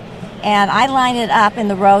this, and I line it up in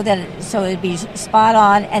the row so it'd be spot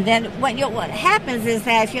on. And then what happens is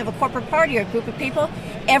that if you have a corporate party or a group of people,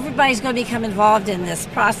 everybody's going to become involved in this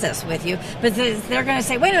process with you. But they're going to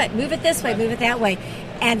say, wait a minute, move it this way, move it that way.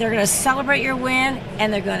 And they're going to celebrate your win,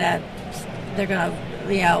 and they're going to,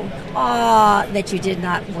 that you did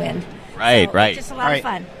not win. Right, So right. It's just a lot of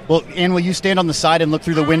fun. Well, Ann, will you stand on the side and look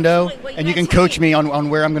through the window, and you can coach me on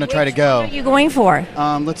where I'm going to try to go? What are you going for?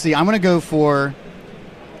 Let's see. I'm going to go for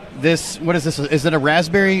this. What is this? Is it a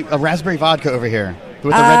raspberry vodka over here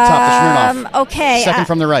with the red top, the Smirnoff? Okay. Second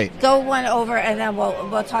from the right. Go one over, and then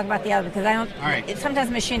we'll talk about the other, because I don't. All right. Sometimes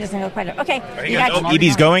the machine doesn't go quite. Okay.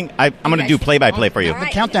 EB's going. I'm going to do play-by-play for you. The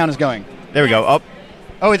countdown is going. There we go.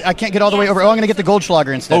 Oh, I can't get all the way over. Oh, I'm going to get the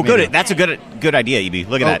Goldschlager instead. Oh, good. maybe. That's a good idea, EB.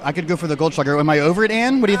 Look at that. I could go for the Goldschlager. Am I over it,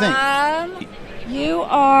 Ann? What do you think? You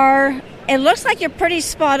are. It looks like you're pretty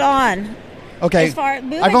spot on. Okay. As far,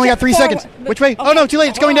 move I've it only to got 3 forward. seconds. Which way? Oh, no, too late.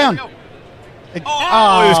 It's going down. Oh,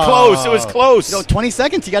 it was close. It was close. 20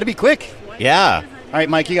 seconds. You got to be quick. Yeah. All right,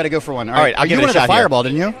 Mike, you got to go for one. All right, I'll give you it a wanted shot the here. fireball,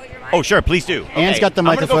 didn't you? Oh, sure. Please do. Ann's got the I'm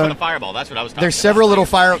microphone. going to go for the fireball. That's what I was talking There's about. several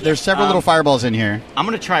little fireballs in here. I'm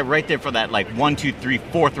going to try right there for that, like, 1, 2, 3,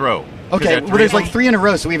 4th row. Okay, well, there's like 3 in a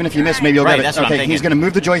row, so even if you miss, maybe you'll Right, get it. that's what I'm Okay, thinking. he's going to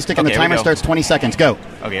move the joystick, and the Okay, here we timer go. starts 20 seconds. Go.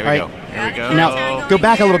 Okay, here All we right. go. Here we go. Now, go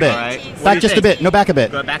back a little bit. All right. What do Back you just a think? bit. No, back a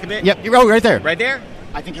bit. Go back a bit? Yep, you're right there. Right there?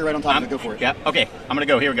 I think you're right on top of it. Go for it. Yeah. Okay, I'm going to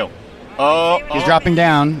go. Here we go. Oh, He's dropping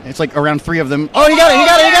down. It's like around 3 of them. Oh, he got it. He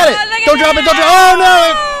got it. He got it. Don't drop it. Don't drop it.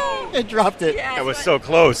 Oh, no. It dropped it. That was so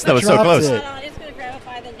close. That was so Dropped close. it. It's going to grab it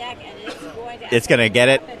by the neck, and it's going to. It's going to get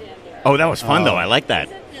it. Oh, that was fun, though. I like that.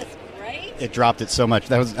 Isn't this great? It dropped it so much.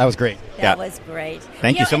 That was great. That was great.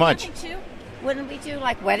 Thank you so and much. one thing, too, wouldn't we do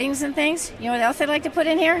like weddings and things? You know what else they like to put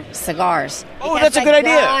in here? Cigars. Oh, Because that's a the good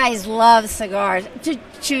idea. Guys love cigars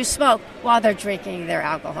to smoke while they're drinking their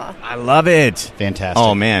alcohol. I love it. Fantastic.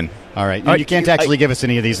 Oh, man. All right. All right, You can't actually give us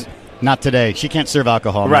any of these. Not today. She can't serve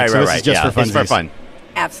alcohol. Right, Mike, so right, this right. is just Yeah, for fun. it's for fun.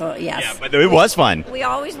 Absolutely, yes. Yeah, but it was fun. We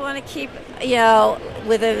always want to keep,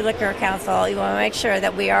 with the Liquor Council, you want to make sure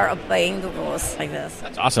that we are obeying the rules like this.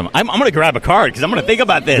 That's awesome. I'm going to grab a card because I'm going to think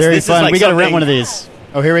about this. Very this fun. Is like We got to rent something- one of these.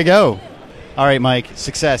 Oh, here we go. All right, Mike.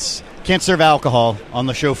 Success. Can't serve alcohol on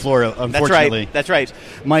the show floor, unfortunately. That's right.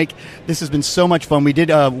 Mike, this has been so much fun. We did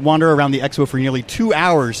wander around the expo for nearly 2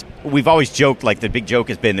 hours. We've always joked, like, the big joke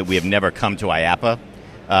has been that we have never come to IAPA,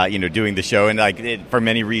 doing the show. And, for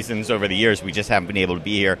many reasons over the years, we just haven't been able to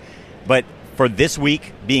be here. But for this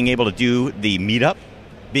week, being able to do the meetup,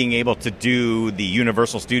 being able to do the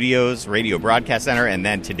Universal Studios Radio Broadcast Center, and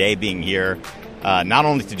then today being here, not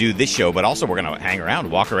only to do this show, but also we're going to hang around,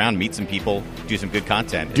 walk around, meet some people, do some good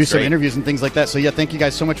content. Do It's some great. interviews and things like that. So, yeah, thank you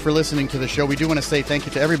guys so much for listening to the show. We do want to say thank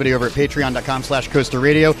you to everybody over at patreon.com/Coaster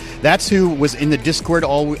Radio. That's who was in the Discord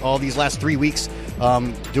all these last 3 weeks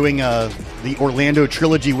doing the Orlando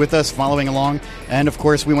trilogy with us, following along. And, of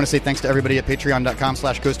course, we want to say thanks to everybody at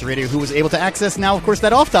patreon.com/Coaster Radio who was able to access now, of course,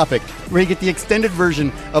 that off-topic, where you get the extended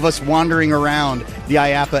version of us wandering around the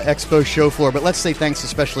IAPA Expo show floor. But let's say thanks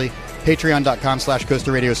especially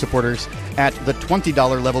patreon.com/Coaster Radio supporters at the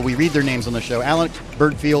 $20 level. We read their names on the show. Alec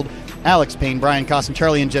Birdfield, Alex Payne, Brian Costin,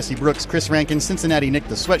 Charlie and Jesse Brooks, Chris Rankin, Cincinnati Nick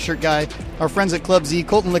the Sweatshirt Guy, our friends at Club Z,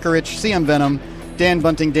 Colton Licorice, CM Venom, Dan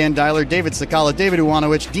Bunting, Dan Dyler, David Sakala, David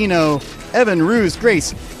Uwanowicz, Dino, Evan, Ruse,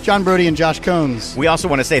 Grace, John Brody, and Josh Combs. We also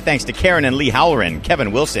want to say thanks to Karen and Lee Halloran,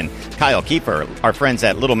 Kevin Wilson, Kyle Kiefer, our friends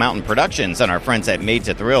at Little Mountain Productions, and our friends at Maids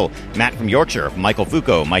at the Thrill, Matt from Yorkshire, Michael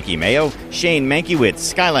Foucault, Mikey Mayo, Shane Mankiewicz,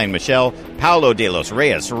 Skyline Michelle, Paolo de los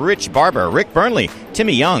Reyes, Rich Barber, Rick Burnley,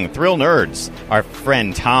 Timmy Young, Thrill Nerds, our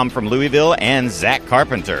friend Tom from Louisville, and Zach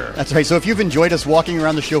Carpenter. That's right. So if you've enjoyed us walking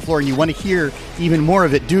around the show floor and you want to hear even more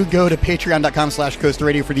of it, do go to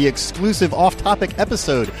patreon.com/CoasterRadio for the exclusive off-topic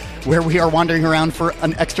episode where we are wandering around for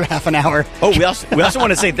an extra half an hour. Oh, we also want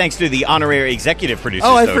to say thanks to the honorary executive producers.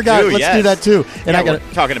 Oh, I forgot. Let's do that too. And we're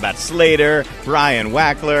talking about Slater, Brian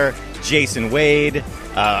Wackler, Jason Wade,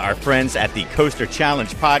 our friends at the Coaster Challenge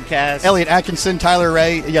podcast. Elliot Atkinson, Tyler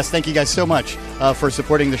Ray. Yes, thank you guys so much for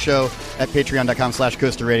supporting the show at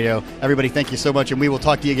patreon.com/CoasterRadio. Everybody, thank you so much, and we will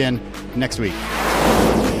talk to you again next week.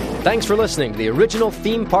 Thanks for listening to the original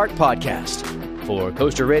Theme Park Podcast. For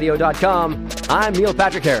CoasterRadio.com, I'm Neil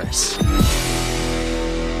Patrick Harris.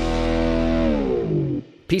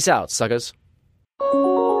 Peace out, suckers.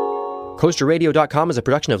 CoasterRadio.com is a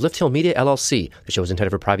production of Lift Hill Media, LLC. The show is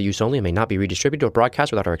intended for private use only and may not be redistributed or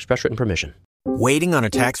broadcast without our express written permission. Waiting on a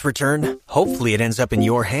tax return? Hopefully it ends up in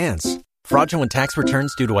your hands. Fraudulent tax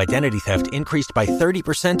returns due to identity theft increased by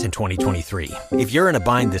 30% in 2023. If you're in a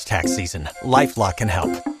bind this tax season, LifeLock can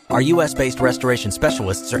help. Our U.S.-based restoration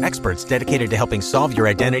specialists are experts dedicated to helping solve your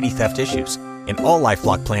identity theft issues. And all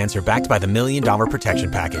LifeLock plans are backed by the $1 Million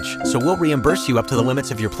Protection Package. So we'll reimburse you up to the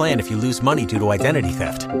limits of your plan if you lose money due to identity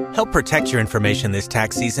theft. Help protect your information this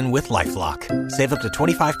tax season with LifeLock. Save up to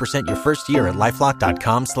 25% your first year at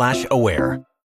LifeLock.com/aware.